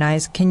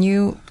unionize. Can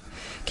you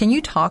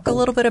talk a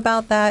little bit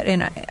about that?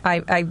 And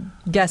I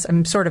guess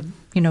I'm sort of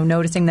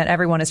noticing that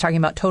everyone is talking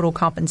about total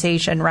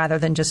compensation rather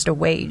than just a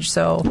wage.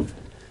 So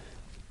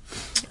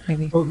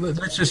maybe. Well,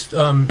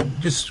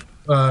 let's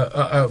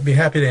I'll be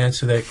happy to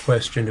answer that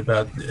question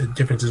about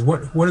differences.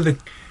 One of the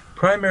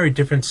primary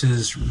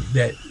differences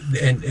that,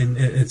 and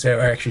it's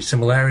actually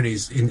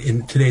similarities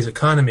in today's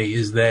economy,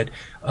 is that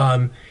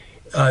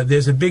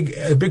there's a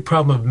big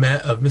problem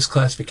of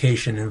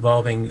misclassification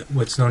involving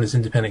what's known as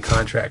independent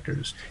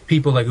contractors.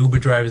 People like Uber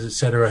drivers, et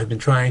cetera, have been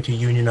trying to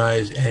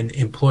unionize, and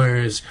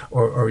employers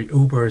or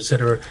Uber, et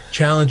cetera,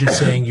 challenge it,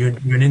 saying you're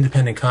an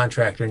independent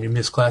contractor and you're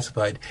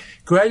misclassified.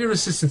 Graduate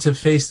assistants have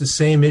faced the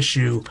same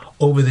issue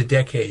over the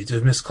decades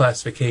of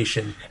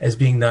misclassification as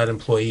being not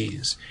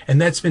employees, and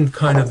that's been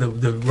kind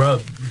of the rub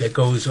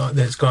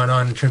that's gone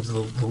on in terms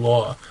of the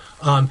law.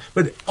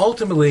 But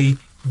ultimately,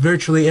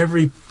 virtually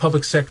every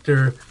public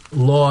sector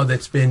law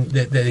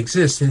that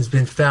exists has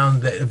been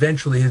found that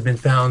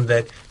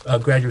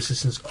graduate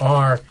assistants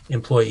are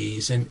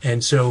employees,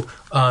 and so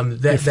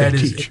that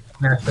is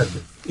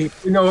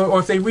or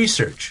if they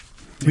research.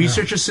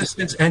 Research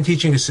assistants and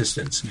teaching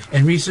assistants.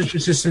 And research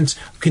assistants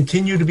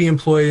continue to be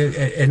employed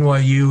at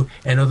NYU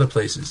and other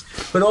places.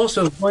 But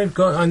also,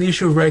 on the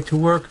issue of right to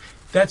work,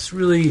 that's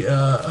really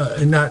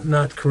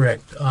not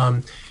correct.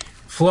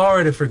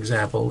 Florida, for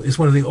example, is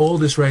one of the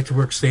oldest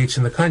right-to-work states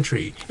in the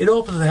country. It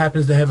also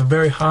happens to have a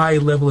very high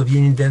level of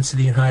union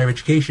density in higher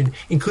education,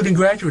 including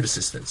graduate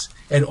assistants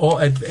at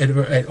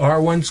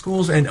R1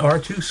 schools and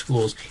R2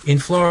 schools in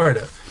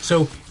Florida.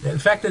 So the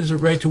fact that there's a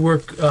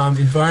right-to-work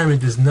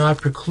environment does not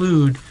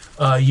preclude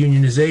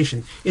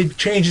unionization. It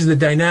changes the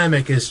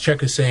dynamic, as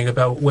Chuck is saying,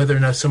 about whether or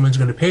not someone's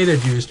going to pay their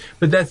dues,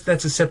 but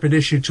that's a separate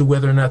issue to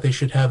whether or not they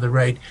should have the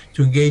right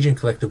to engage in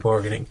collective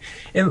bargaining.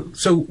 And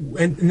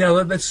now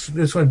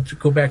let's want to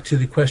go back to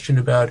the question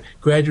about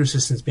graduate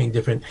assistants being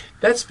different.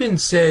 That's been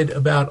said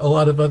about a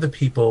lot of other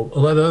people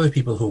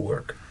who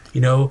work.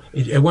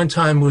 At one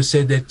time it was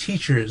said that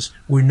teachers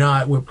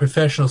were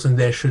professionals and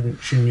they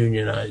shouldn't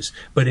unionize.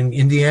 But in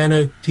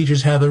Indiana,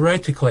 teachers have the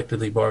right to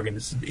collectively bargain.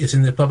 It's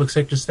in the public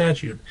sector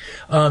statute.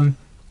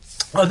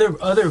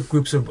 Other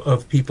groups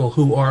of people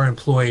who are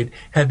employed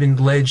have been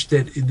alleged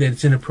that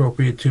it's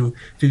inappropriate to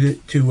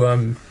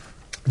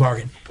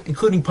bargain,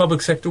 including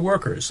public sector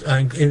workers.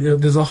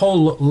 There's a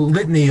whole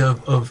litany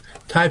of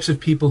types of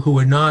people who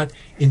are not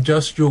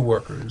industrial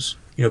workers.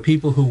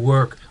 People who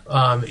work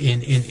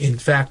in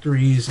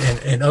factories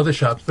and other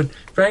shops. But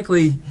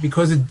frankly,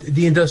 because of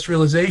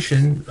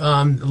deindustrialization,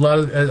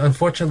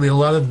 unfortunately, a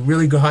lot of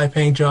really good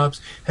high-paying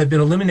jobs have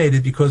been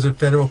eliminated because of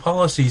federal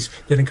policies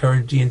that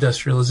encourage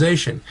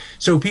deindustrialization.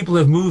 So people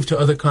have moved to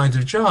other kinds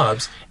of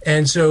jobs,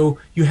 and so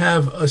you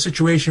have a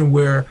situation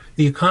where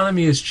the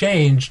economy has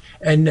changed,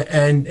 and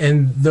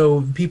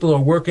though people are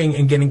working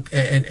and getting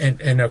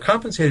and are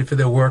compensated for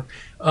their work,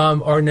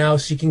 are now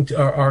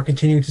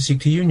continuing to seek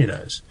to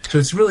unionize. So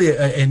it's really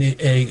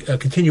a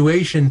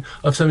continuation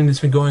of something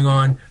that's been going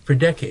on for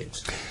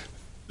decades.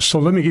 So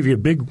let me give you a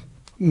big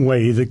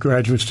way that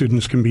graduate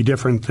students can be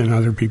different than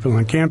other people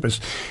on campus.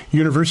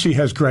 University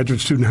has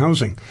graduate student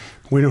housing.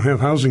 We don't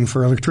have housing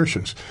for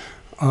electricians.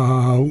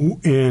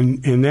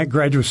 And that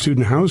graduate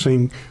student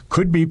housing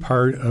could be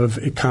part of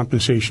a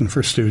compensation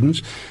for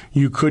students.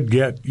 It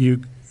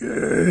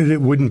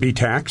wouldn't be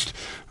taxed,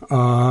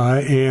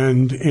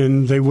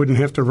 and they wouldn't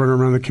have to run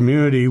around the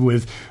community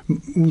with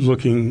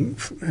looking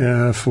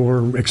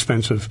for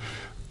expensive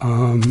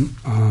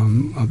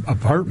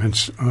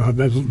apartments.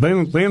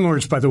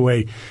 Landlords, by the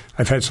way,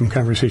 I've had some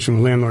conversation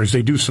with landlords.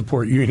 They do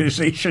support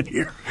unionization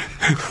here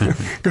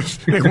because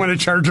they want to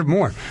charge them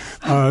more.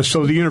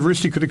 So the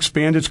university could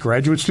expand its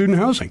graduate student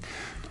housing.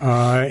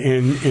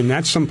 And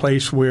that's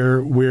someplace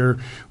where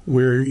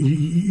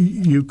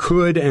you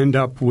could end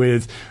up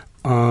with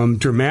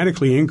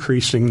dramatically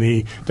increasing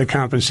the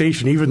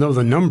compensation, even though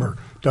the number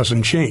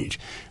doesn't change.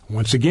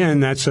 Once again,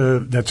 that's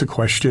a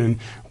question.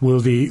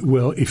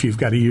 If you've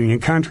got a union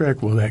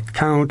contract, will that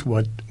count?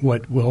 What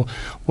will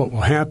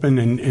happen?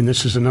 And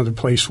this is another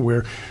place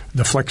where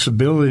the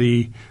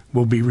flexibility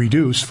will be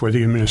reduced for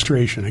the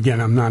administration.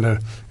 Again, I'm not an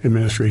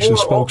administration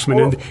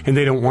spokesman, and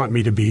they don't want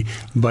me to be,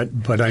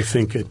 but I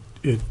think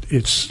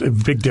it's a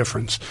big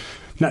difference.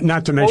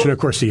 Not to mention, of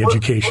course, the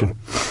education.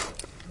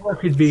 Or it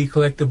could be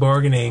collective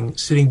bargaining,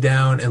 sitting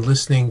down and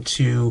listening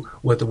to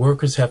what the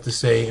workers have to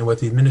say and what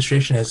the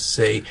administration has to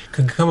say,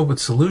 can come up with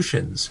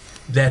solutions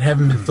that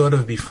haven't been thought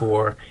of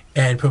before,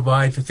 and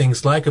provide for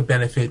things like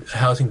a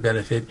housing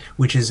benefit,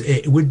 which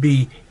would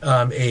be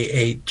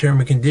a term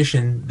and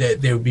condition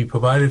that they would be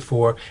provided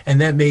for, and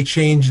that may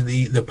change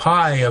the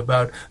pie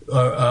about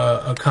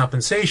a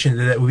compensation.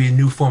 That would be a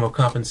new form of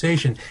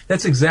compensation.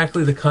 That's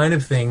exactly the kind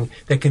of thing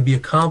that can be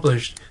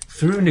accomplished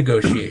through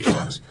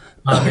negotiations.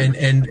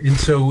 And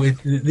so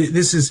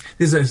this is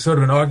a sort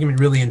of an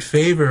argument really in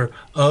favor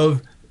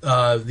of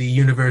the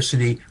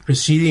university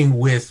proceeding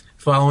with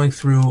following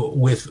through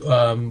with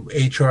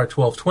HR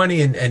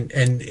 1220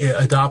 and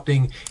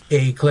adopting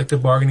a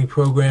collective bargaining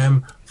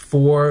program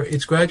for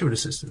its graduate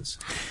assistants.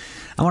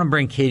 I want to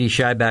bring Katie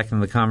Schei back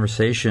into the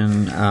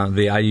conversation,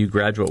 the IU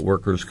Graduate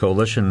Workers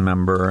Coalition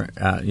member.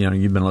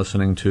 You've been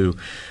listening to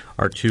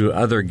our two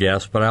other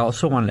guests, but I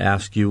also wanted to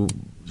ask you,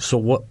 so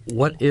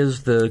what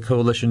is the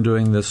coalition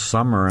doing this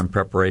summer in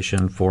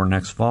preparation for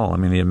next fall? I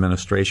mean, the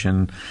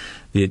administration,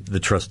 the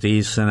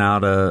trustees sent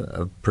out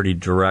a pretty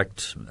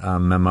direct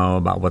memo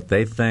about what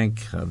they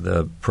think.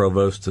 The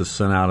provost has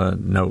sent out a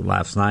note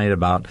last night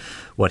about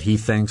what he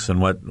thinks and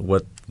what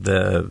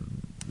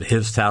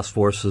his task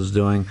force is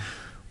doing.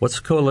 What's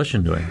the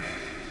coalition doing?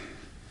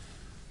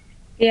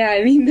 Yeah,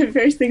 I mean, the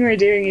first thing we're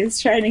doing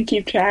is trying to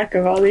keep track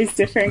of all these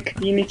different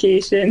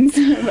communications,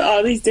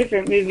 all these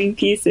different moving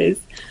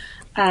pieces.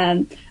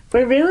 We're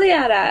really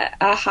at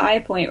a high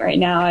point right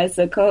now as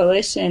a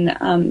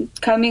coalition,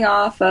 coming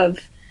off of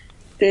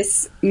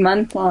this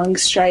month-long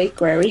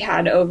strike where we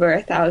had over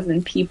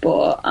 1,000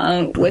 people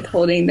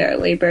withholding their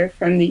labor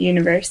from the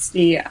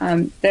university.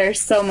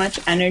 There's so much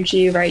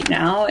energy right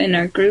now in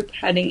our group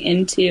heading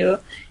into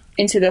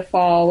the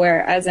fall,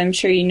 where, as I'm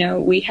sure you know,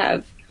 we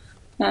have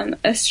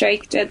a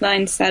strike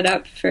deadline set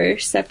up for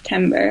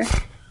September.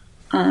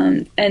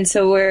 And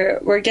so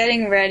we're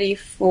getting ready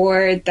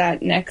for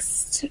that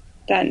next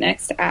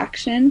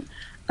action,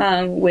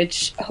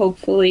 which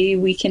hopefully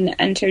we can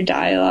enter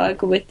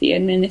dialogue with the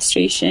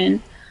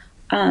administration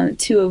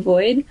to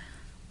avoid.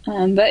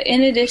 But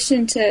in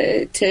addition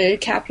to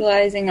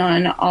capitalizing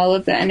on all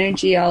of the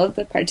energy, all of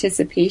the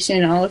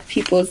participation, all of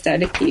people's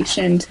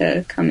dedication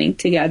to coming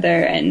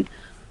together and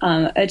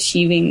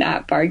achieving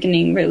that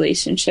bargaining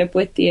relationship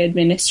with the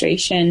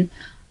administration,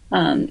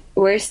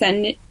 we're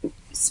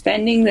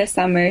spending the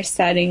summer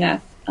setting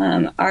up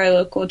our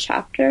local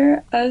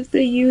chapter of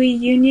the UE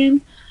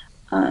Union.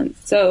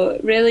 So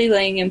really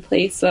laying in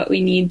place what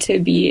we need to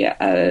be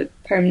a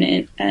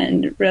permanent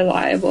and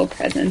reliable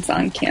presence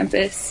on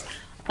campus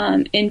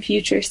in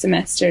future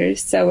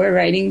semesters. So we're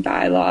writing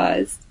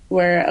bylaws,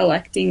 we're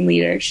electing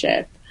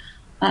leadership,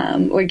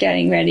 we're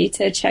getting ready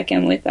to check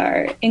in with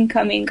our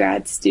incoming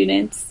grad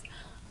students.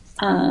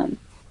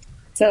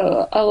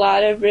 So a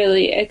lot of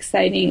really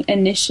exciting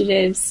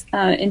initiatives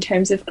in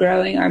terms of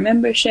growing our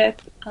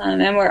membership.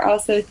 And we're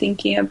also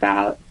thinking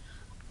about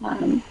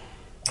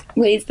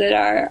ways that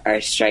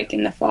our strike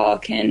in the fall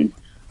can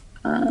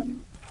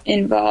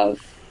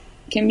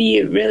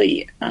be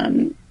really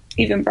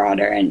even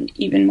broader and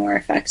even more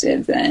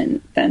effective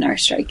than our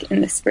strike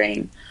in the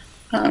spring.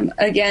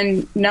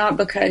 Again, not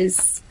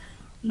because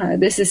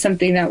this is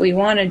something that we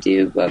want to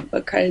do, but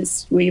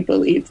because we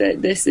believe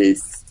that this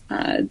is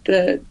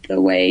the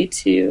way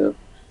to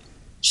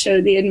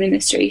show the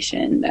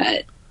administration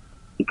that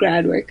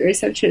grad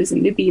workers have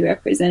chosen to be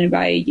represented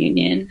by a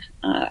union.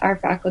 Our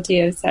faculty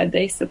have said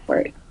they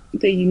support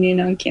the union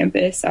on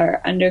campus.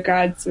 Our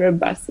undergrads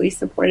robustly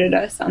supported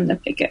us on the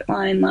picket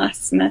line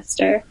last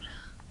semester.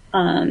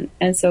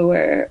 And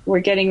so we're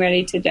getting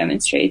ready to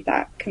demonstrate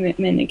that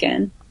commitment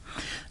again.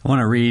 I want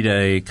to read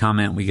a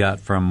comment we got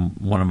from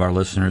one of our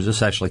listeners.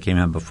 This actually came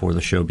in before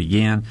the show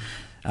began.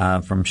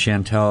 From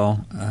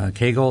Chantel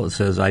Cagle. It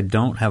says, I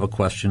don't have a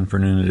question for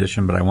Noon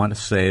Edition, but I want to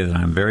say that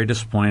I'm very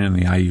disappointed in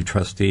the IU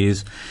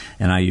trustees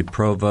and IU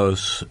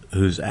provosts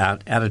whose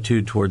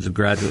attitude towards the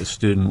graduate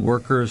student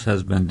workers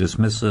has been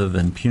dismissive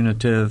and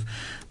punitive.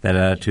 That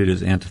attitude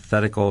is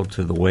antithetical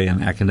to the way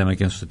an academic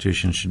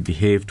institution should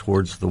behave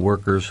towards the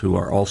workers who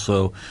are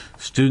also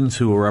students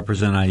who will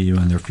represent IU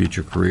in their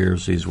future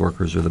careers. These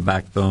workers are the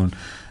backbone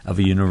of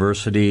a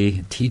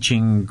university,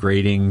 teaching,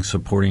 grading,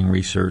 supporting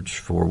research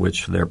for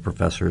which their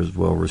professors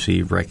will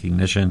receive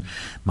recognition.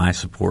 My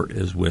support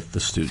is with the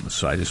students.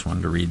 So I just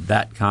wanted to read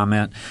that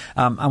comment.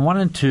 I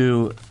wanted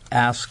to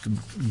ask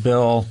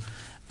Bill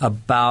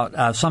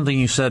about something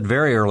you said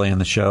very early in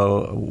the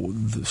show,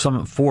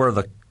 four of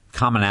the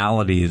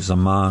commonalities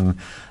among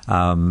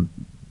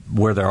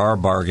where there are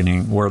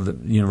bargaining, where the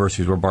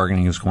universities where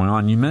bargaining is going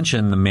on. You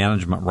mentioned the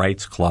management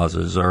rights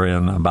clauses are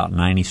in about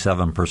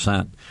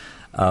 97%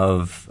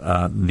 of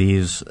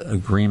these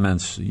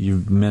agreements.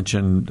 You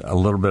mentioned a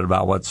little bit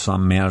about what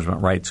some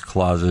management rights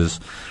clauses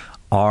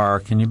are.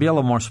 Can you be a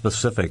little more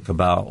specific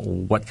about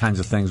what kinds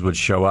of things would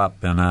show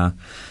up in an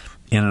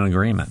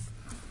agreement?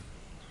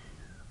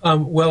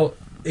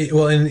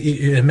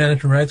 In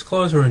management rights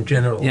clause or in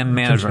general? In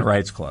management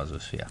rights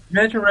clauses, yeah.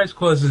 Management rights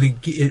clauses,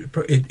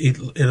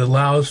 it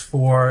allows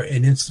for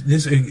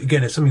this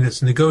again is something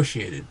that's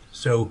negotiated.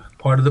 So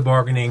part of the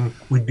bargaining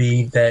would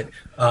be that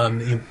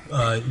the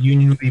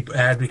union would be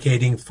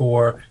advocating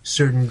for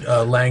certain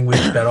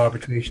language about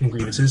arbitration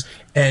grievances,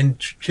 and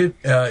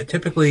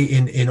typically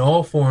in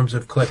all forms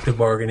of collective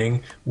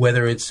bargaining,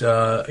 whether it's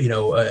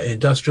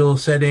industrial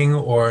setting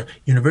or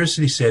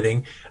university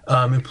setting,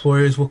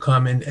 employers will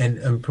come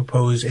and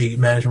propose a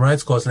management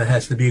rights clause, and it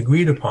has to be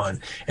agreed upon.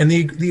 And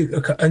the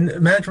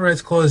management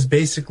rights clause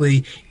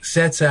basically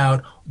sets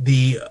out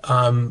the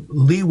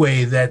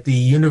leeway that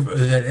the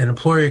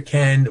employer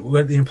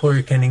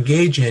can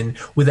engage in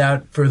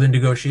without further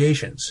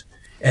negotiations.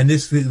 And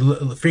this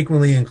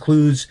frequently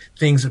includes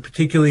things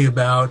particularly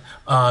about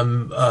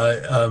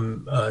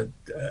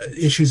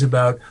issues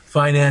about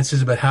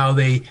finances, about how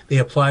they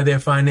apply their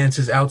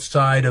finances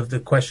outside of the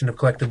question of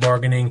collective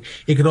bargaining.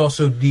 It could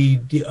also be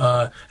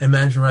a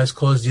management rights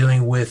clause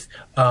dealing with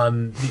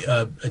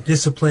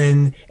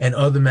discipline and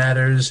other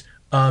matters.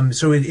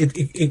 So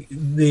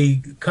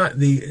the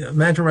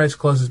management rights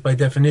clauses by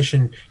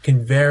definition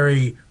can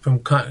vary from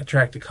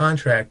contract to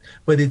contract,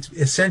 but it's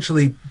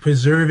essentially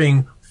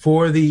preserving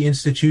for the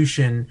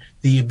institution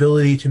the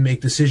ability to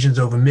make decisions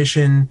over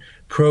mission,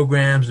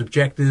 programs,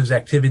 objectives,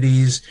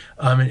 activities,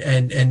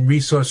 and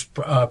resource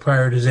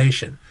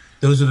prioritization.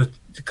 Those are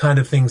the kind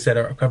of things that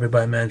are covered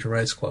by a management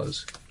rights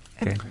clause.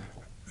 Okay.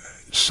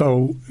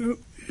 So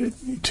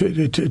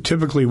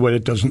typically what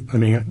it doesn't, I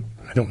mean,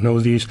 I don't know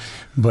these,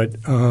 but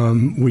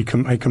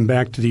I come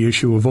back to the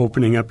issue of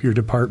opening up your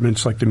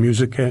departments like the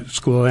music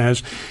school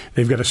has.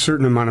 They've got a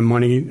certain amount of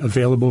money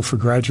available for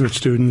graduate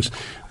students.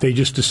 They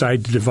just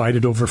decide to divide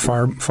it over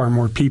far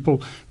more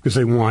people because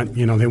they want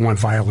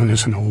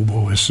violinists and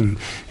oboists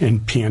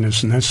and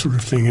pianists and that sort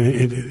of thing.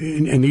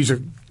 And these are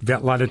a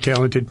lot of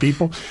talented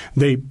people.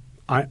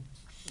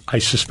 I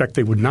suspect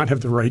they would not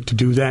have the right to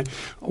do that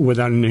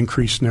without an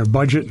increase in their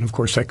budget. And, of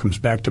course, that comes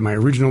back to my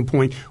original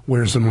point.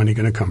 Where's the money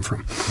going to come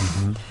from?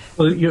 Mm-hmm.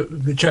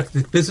 Well, Chuck,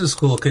 the business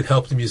school could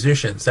help the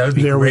musicians. That would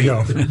be great. There we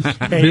go.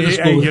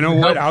 Hey, you know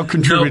what? I'll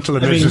contribute to the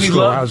business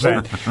school. How's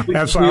that?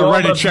 I'll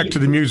write a check to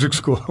the music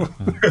school.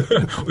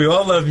 We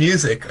all love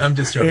music. I'm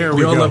just joking. There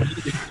we go. Love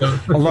music, so.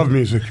 I love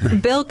music.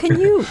 Bill, can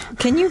you?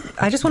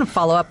 I just want to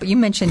follow up. You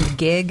mentioned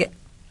gig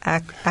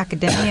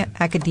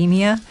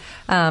academia.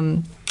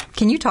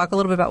 Can you talk a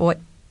little bit about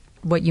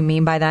what you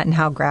mean by that and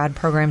how grad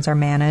programs are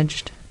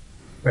managed?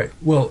 Right.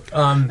 Well,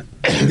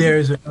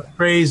 there's a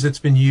phrase that's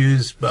been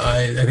used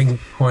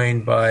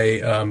coined by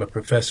a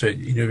professor at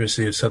the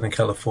University of Southern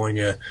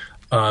California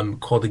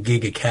called the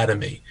gig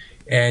economy.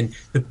 And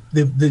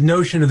the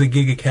notion of the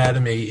gig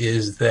economy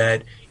is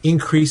that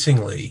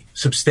increasingly,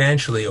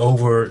 substantially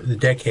over the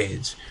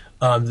decades,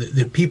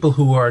 the people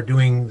who are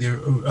doing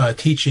their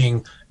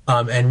teaching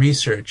and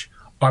research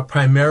are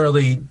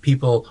primarily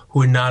people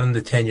who are not on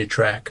the tenure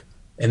track.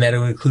 And that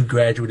will include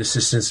graduate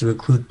assistants, it will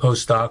include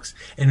postdocs,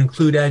 and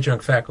include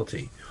adjunct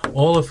faculty,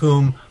 all of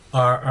whom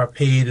are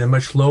paid at a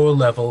much lower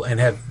level and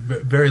have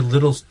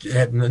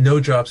have no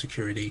job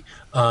security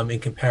in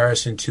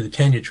comparison to the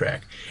tenure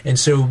track. And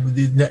so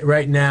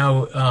right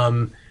now,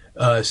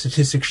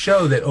 statistics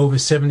show that over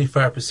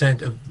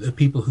 75% of the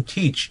people who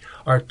teach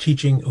are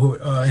teaching,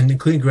 and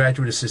including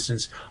graduate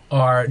assistants,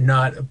 are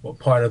not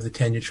part of the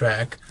tenure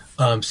track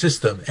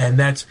system, and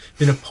that's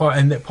been a part.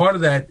 And part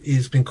of that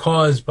has been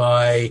caused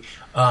by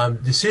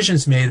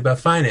decisions made about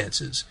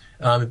finances.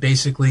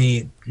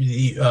 Basically,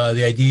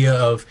 the idea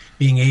of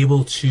being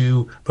able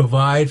to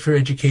provide for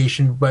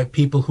education by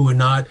people who are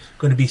not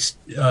going to be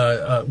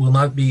will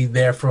not be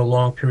there for a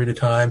long period of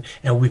time,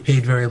 and will be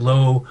paid very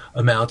low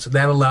amounts.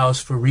 That allows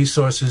for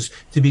resources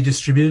to be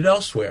distributed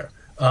elsewhere.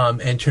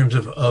 In terms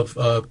of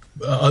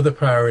other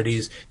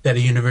priorities that a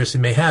university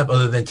may have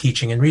other than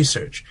teaching and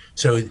research.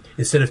 So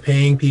instead of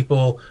paying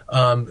people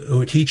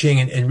who are teaching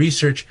and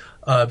research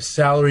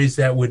salaries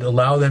that would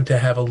allow them to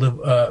have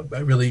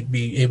really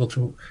be able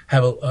to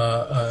have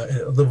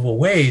a livable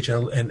wage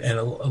and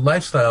a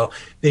lifestyle,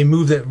 they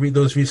move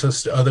those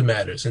resources to other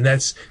matters, and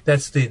that's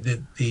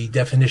the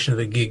definition of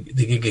the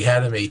gig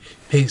economy.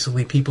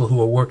 Basically, people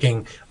who are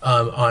working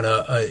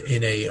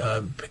in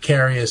a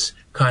precarious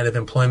kind of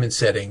employment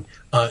setting,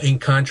 in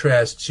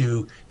contrast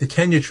to the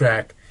tenure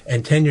track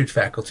and tenured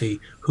faculty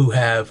who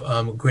have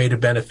greater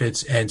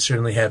benefits and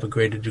certainly have a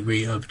greater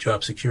degree of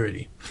job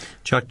security.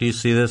 Chuck, do you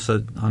see this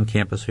on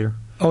campus here?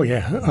 Oh,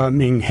 yeah. I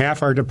mean,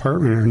 half our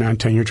department are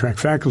non-tenure track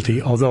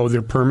faculty. Although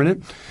they're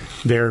permanent,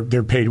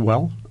 they're paid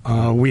well.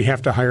 We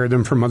have to hire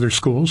them from other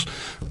schools.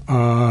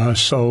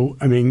 So,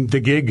 I mean, the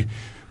gig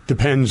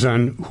depends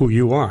on who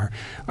you are.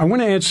 I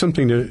want to add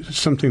something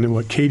to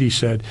what Katie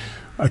said.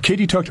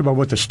 Katie talked about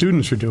what the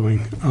students are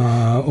doing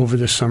over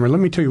this summer. Let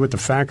me tell you what the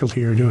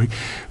faculty are doing.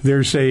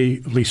 There's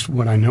at least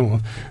what I know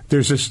of,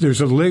 there's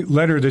a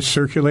letter that's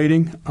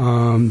circulating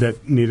that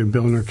neither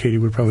Bill nor Katie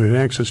would probably have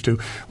access to.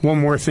 One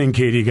more thing,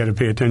 Katie, you got to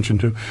pay attention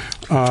to.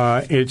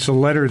 It's a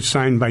letter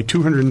signed by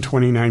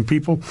 229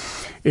 people.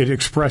 It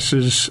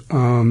expresses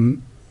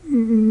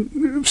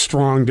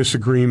strong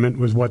disagreement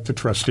with what the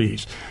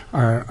trustees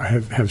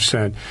have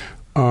said.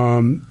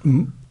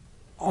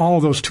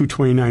 All those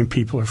 229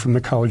 people are from the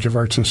College of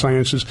Arts and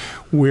Sciences,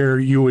 where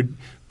you would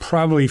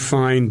probably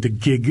find the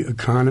gig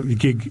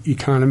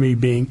economy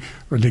being,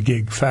 or the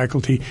gig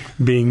faculty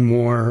being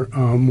more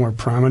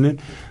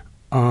prominent.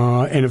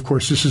 And of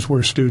course, this is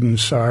where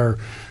students are.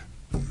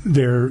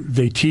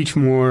 They teach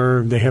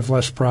more, they have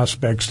less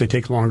prospects, they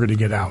take longer to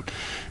get out.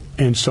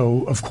 And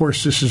so, of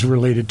course, this is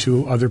related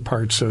to other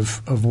parts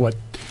of what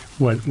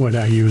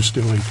IU is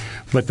doing.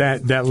 But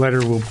that letter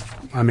will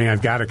I mean,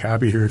 I've got a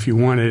copy here if you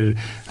want it.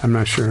 I'm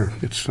not sure.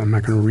 I'm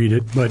not going to read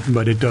it,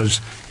 but it does.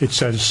 It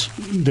says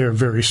they're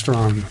very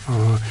strong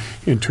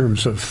in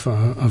terms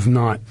of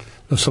not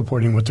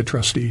supporting what the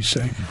trustees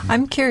say.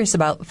 I'm curious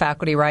about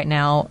faculty right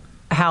now,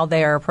 how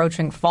they are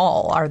approaching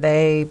fall. Are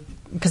they?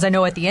 Because I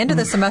know at the end of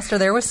the semester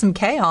there was some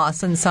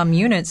chaos in some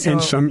units. And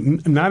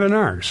some, not in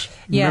ours.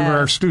 Yeah. Remember,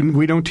 our student,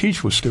 we don't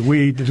teach with students.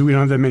 We don't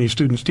have that many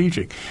students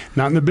teaching.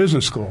 Not in the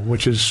business school,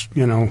 which is,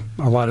 a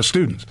lot of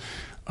students.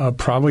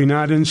 Probably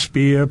not in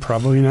SPIA,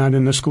 probably not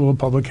in the School of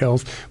Public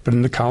Health, but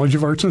in the College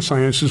of Arts and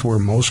Sciences, where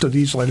most of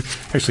these,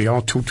 actually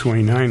all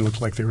 229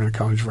 looked like they were in the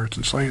College of Arts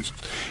and Sciences.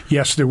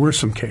 Yes, there were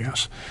some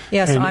chaos.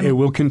 Yes, and it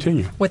will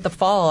continue. With the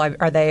fall,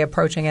 are they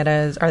approaching it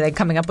are they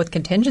coming up with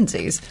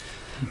contingencies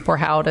for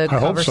how to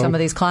cover some of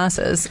these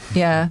classes?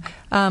 Yeah.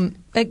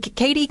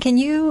 Katie, can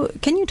you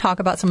talk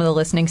about some of the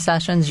listening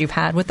sessions you've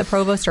had with the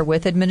provost or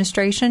with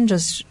administration,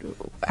 just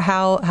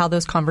how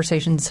those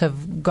conversations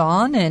have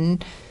gone?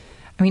 And,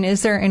 I mean,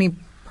 is there any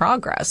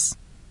progress?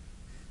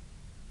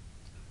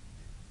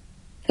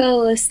 The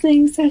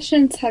listening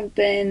sessions have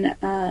been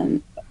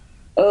an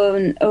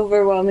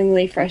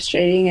overwhelmingly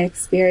frustrating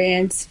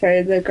experience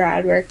for the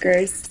grad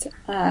workers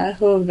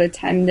who have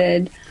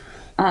attended.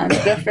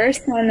 The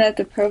first one that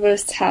the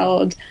provost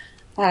held,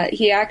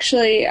 he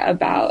actually,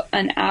 about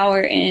an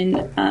hour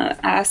in,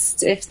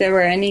 asked if there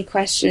were any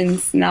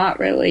questions not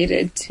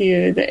related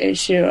to the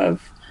issue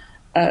of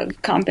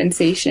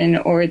compensation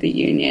or the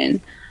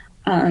union.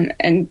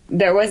 And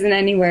there wasn't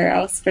anywhere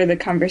else for the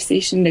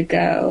conversation to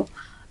go.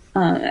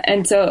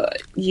 And so,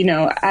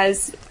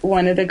 as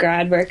one of the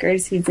grad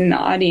workers who's in the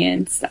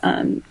audience,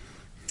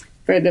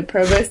 for the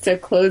provost to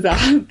close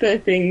out the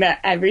thing that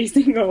every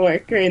single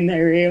worker in the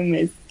room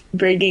is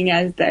bringing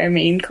as their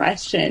main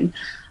question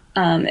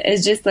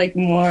is just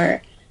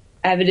more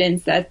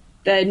evidence that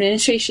the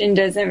administration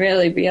doesn't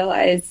really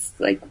realize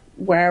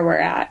where we're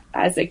at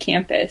as a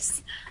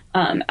campus,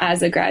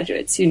 as a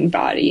graduate student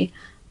body.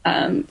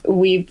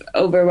 We've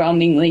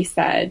overwhelmingly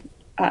said,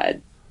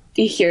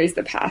 here's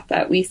the path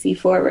that we see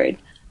forward,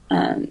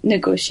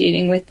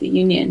 negotiating with the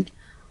union.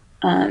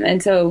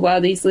 And so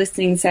while these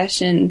listening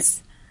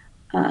sessions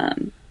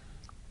have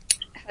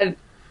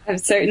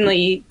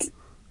certainly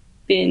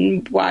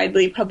been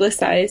widely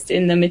publicized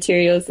in the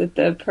materials that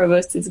the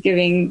provost is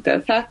giving the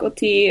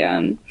faculty,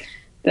 the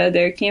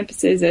other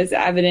campuses, as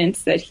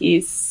evidence that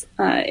he's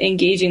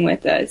engaging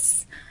with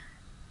us.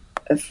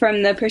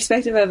 From the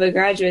perspective of a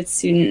graduate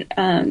student,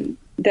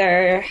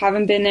 there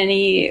haven't been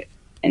any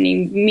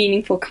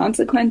meaningful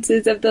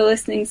consequences of the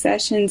listening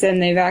sessions,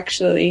 and they've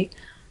actually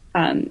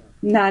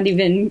not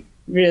even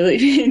really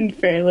been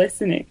for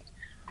listening.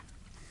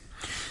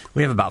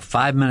 We have about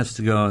 5 minutes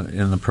to go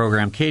in the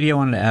program. Katie, I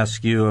wanted to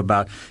ask you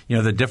about,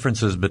 the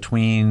differences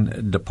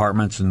between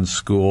departments and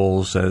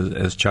schools,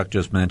 as Chuck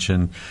just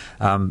mentioned.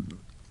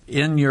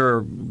 In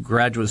your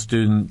graduate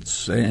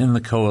students in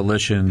the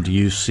coalition, do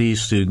you see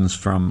students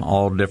from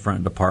all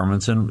different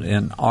departments,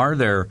 and are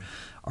there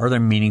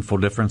meaningful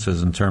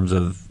differences in terms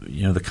of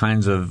the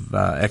kinds of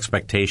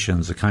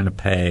expectations, the kind of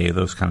pay,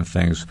 those kind of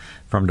things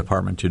from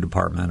department to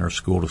department or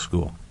school to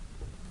school?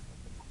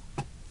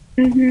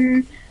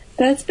 Mm-hmm.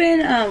 That's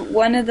been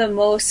one of the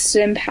most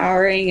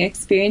empowering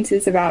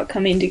experiences about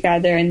coming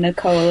together in the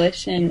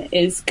coalition,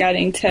 is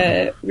getting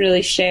to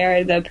really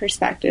share the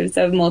perspectives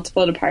of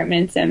multiple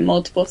departments and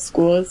multiple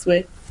schools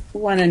with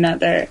one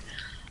another.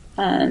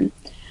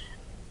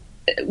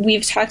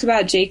 We've talked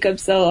about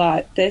Jacobs a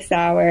lot this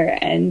hour,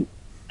 and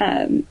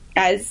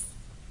as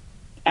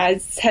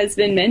has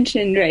been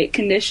mentioned, right,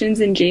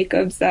 conditions in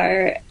Jacobs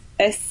are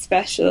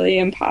especially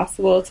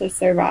impossible to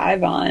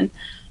survive on.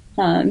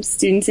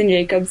 Students in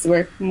Jacobs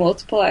work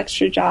multiple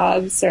extra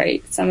jobs,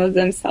 right? Some of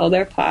them sell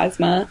their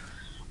plasma.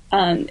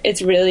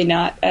 It's really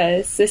not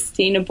a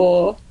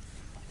sustainable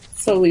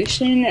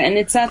solution, and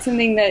it's not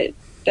something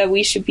that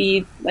we should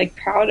be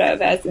proud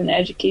of as an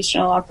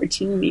educational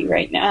opportunity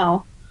right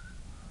now.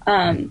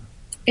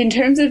 In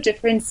terms of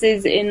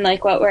differences in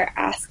what we're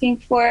asking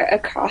for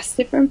across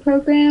different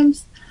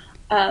programs,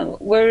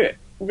 we're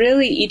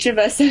really, each of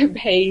us are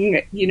paying,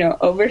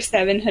 over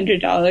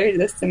 $700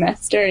 a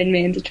semester in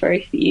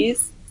mandatory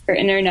fees. For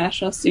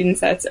international students,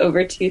 that's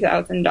over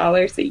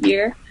 $2,000 a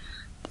year.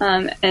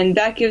 And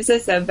that gives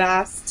us a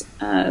vast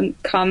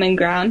common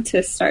ground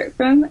to start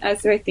from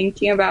as we're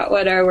thinking about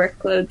what our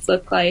workloads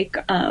look like,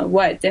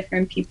 what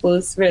different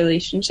people's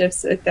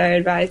relationships with their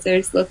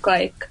advisors look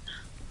like,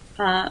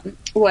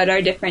 what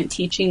our different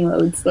teaching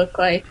loads look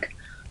like.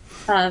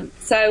 So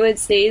I would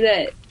say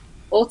that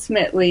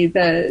ultimately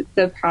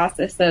the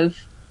process of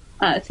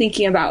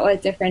thinking about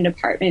what different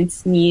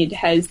departments need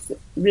has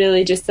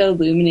really just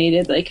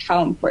illuminated like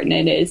how important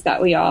it is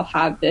that we all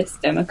have this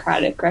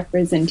democratic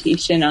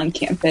representation on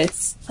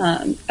campus,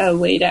 a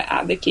way to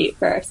advocate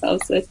for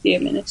ourselves with the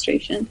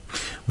administration.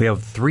 We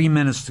have 3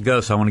 minutes to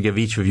go, so I want to give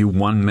each of you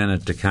 1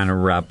 minute to kind of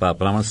wrap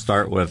up. And I want to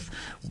start with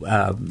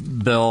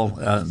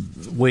Bill,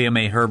 William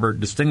A. Herbert,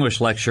 Distinguished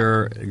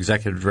Lecturer,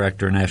 Executive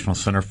Director, National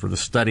Center for the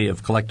Study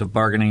of Collective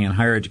Bargaining in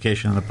Higher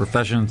Education and the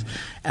Professions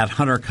at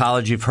Hunter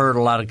College. You've heard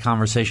a lot of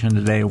conversation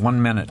today.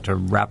 1 minute to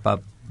wrap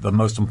up the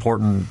most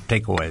important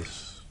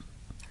takeaways.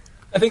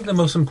 I think the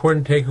most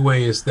important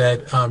takeaway is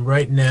that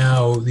right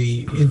now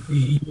the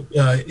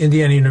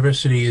Indiana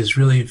University is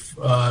really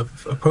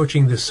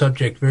approaching this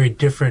subject very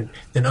different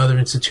than other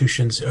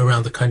institutions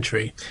around the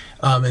country.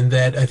 And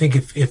that I think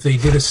if they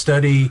did a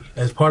study,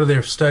 as part of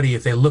their study,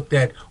 if they looked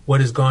at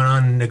what has gone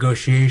on in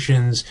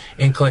negotiations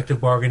and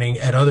collective bargaining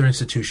at other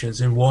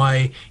institutions and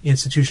why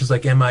institutions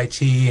like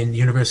MIT and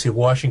University of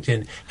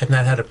Washington have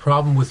not had a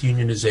problem with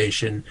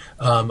unionization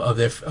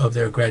of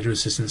their graduate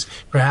assistants,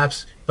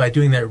 perhaps by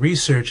doing that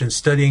research and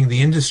studying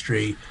the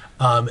industry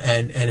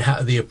and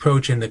how the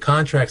approach and the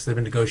contracts that have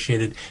been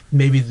negotiated,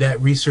 maybe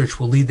that research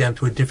will lead them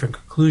to a different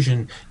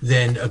conclusion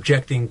than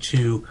objecting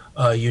to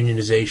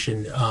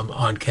unionization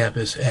on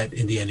campus at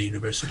Indiana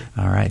University.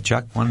 All right,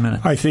 Chuck, 1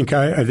 minute. I think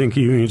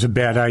union is a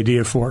bad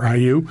idea for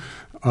IU.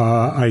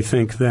 I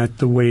think that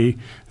the way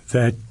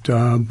that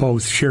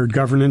both shared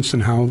governance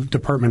and how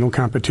departmental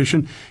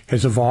competition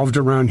has evolved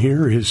around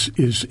here is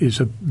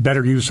a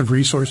better use of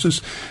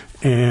resources.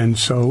 And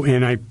so,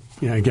 I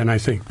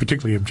think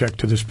particularly object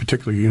to this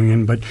particular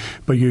union, but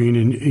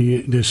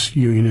this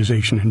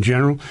unionization in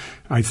general.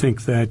 I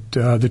think that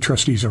the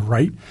trustees are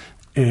right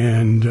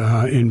and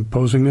in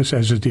imposing this,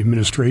 as is the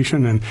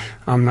administration. And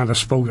I'm not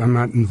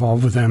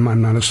involved with them.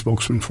 I'm not a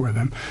spokesman for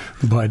them.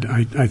 But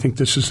I think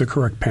this is the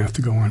correct path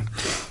to go on.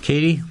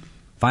 Katie,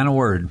 final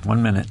word.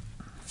 1 minute.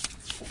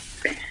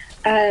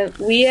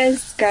 We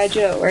as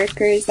graduate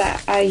workers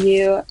at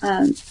IU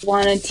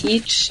want to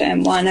teach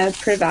and want to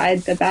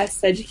provide the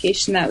best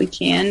education that we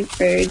can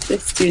for the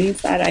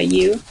students at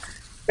IU,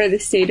 for the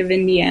state of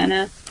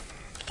Indiana.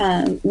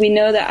 We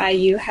know that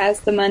IU has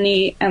the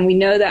money, and we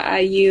know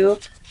that IU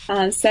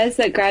says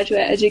that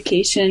graduate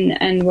education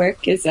and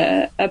work is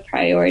a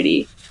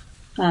priority.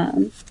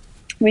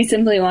 We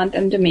simply want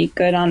them to make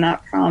good on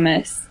that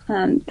promise.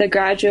 The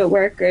graduate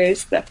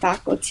workers, the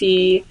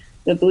faculty,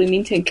 the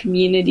Bloomington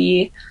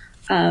community,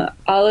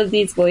 all of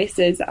these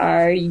voices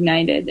are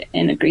united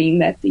in agreeing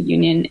that the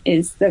union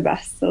is the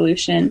best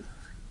solution.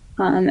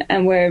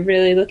 And we're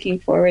really looking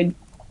forward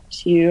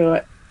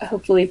to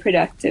hopefully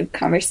productive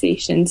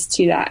conversations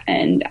to that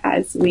end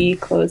as we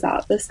close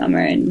out the summer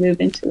and move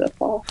into the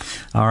fall.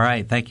 All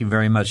right. Thank you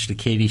very much to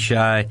Katie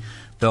Shai,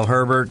 Bill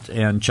Herbert,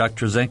 and Chuck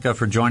Trzynka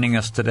for joining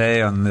us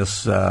today on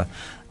this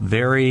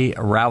very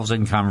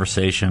arousing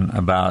conversation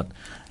about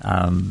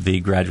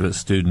the Graduate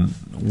Student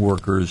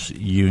Workers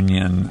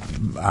Union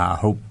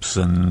hopes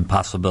and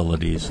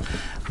possibilities.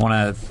 I want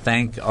to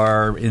thank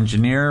our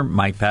engineer,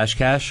 Mike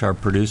Pashkash, our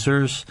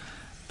producers,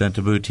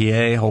 Benta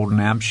Boutier, Holden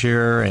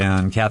Hampshire,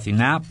 and Kathy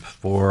Knapp,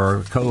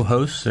 for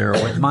co-host Sarah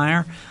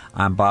Whitmire.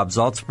 I'm Bob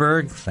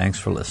Zaltzberg. Thanks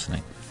for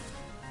listening.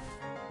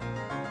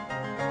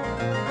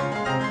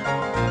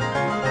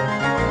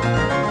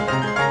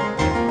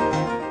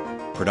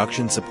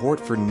 Production support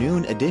for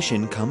Noon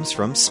Edition comes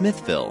from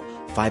Smithville,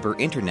 fiber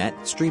internet,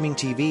 streaming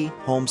TV,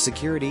 home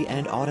security,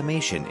 and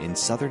automation in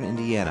southern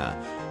Indiana.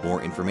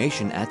 More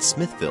information at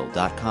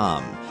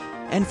smithville.com.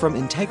 And from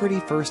Integrity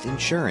First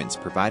Insurance,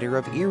 provider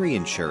of Erie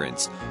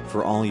Insurance,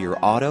 for all your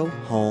auto,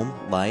 home,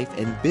 life,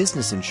 and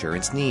business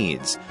insurance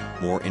needs.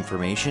 More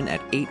information at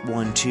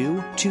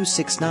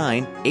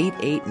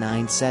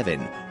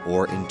 812-269-8897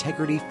 or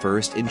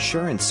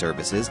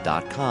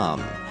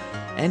integrityfirstinsuranceservices.com.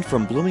 And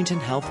from Bloomington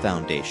Health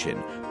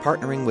Foundation,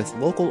 partnering with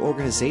local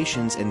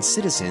organizations and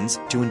citizens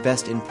to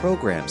invest in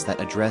programs that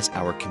address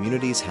our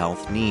community's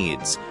health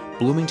needs.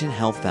 Bloomington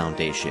Health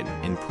Foundation,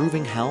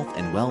 improving health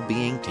and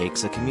well-being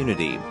takes a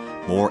community.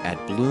 More at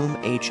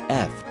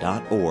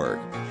bloomhf.org.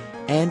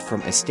 And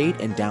from Estate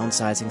and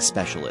Downsizing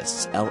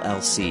Specialists,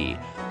 LLC,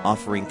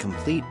 offering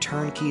complete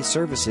turnkey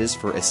services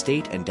for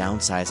estate and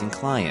downsizing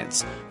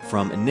clients,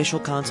 from initial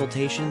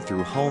consultation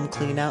through home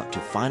cleanout to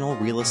final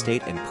real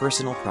estate and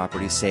personal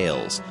property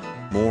sales.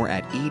 More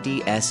at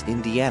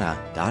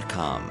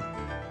edsindiana.com.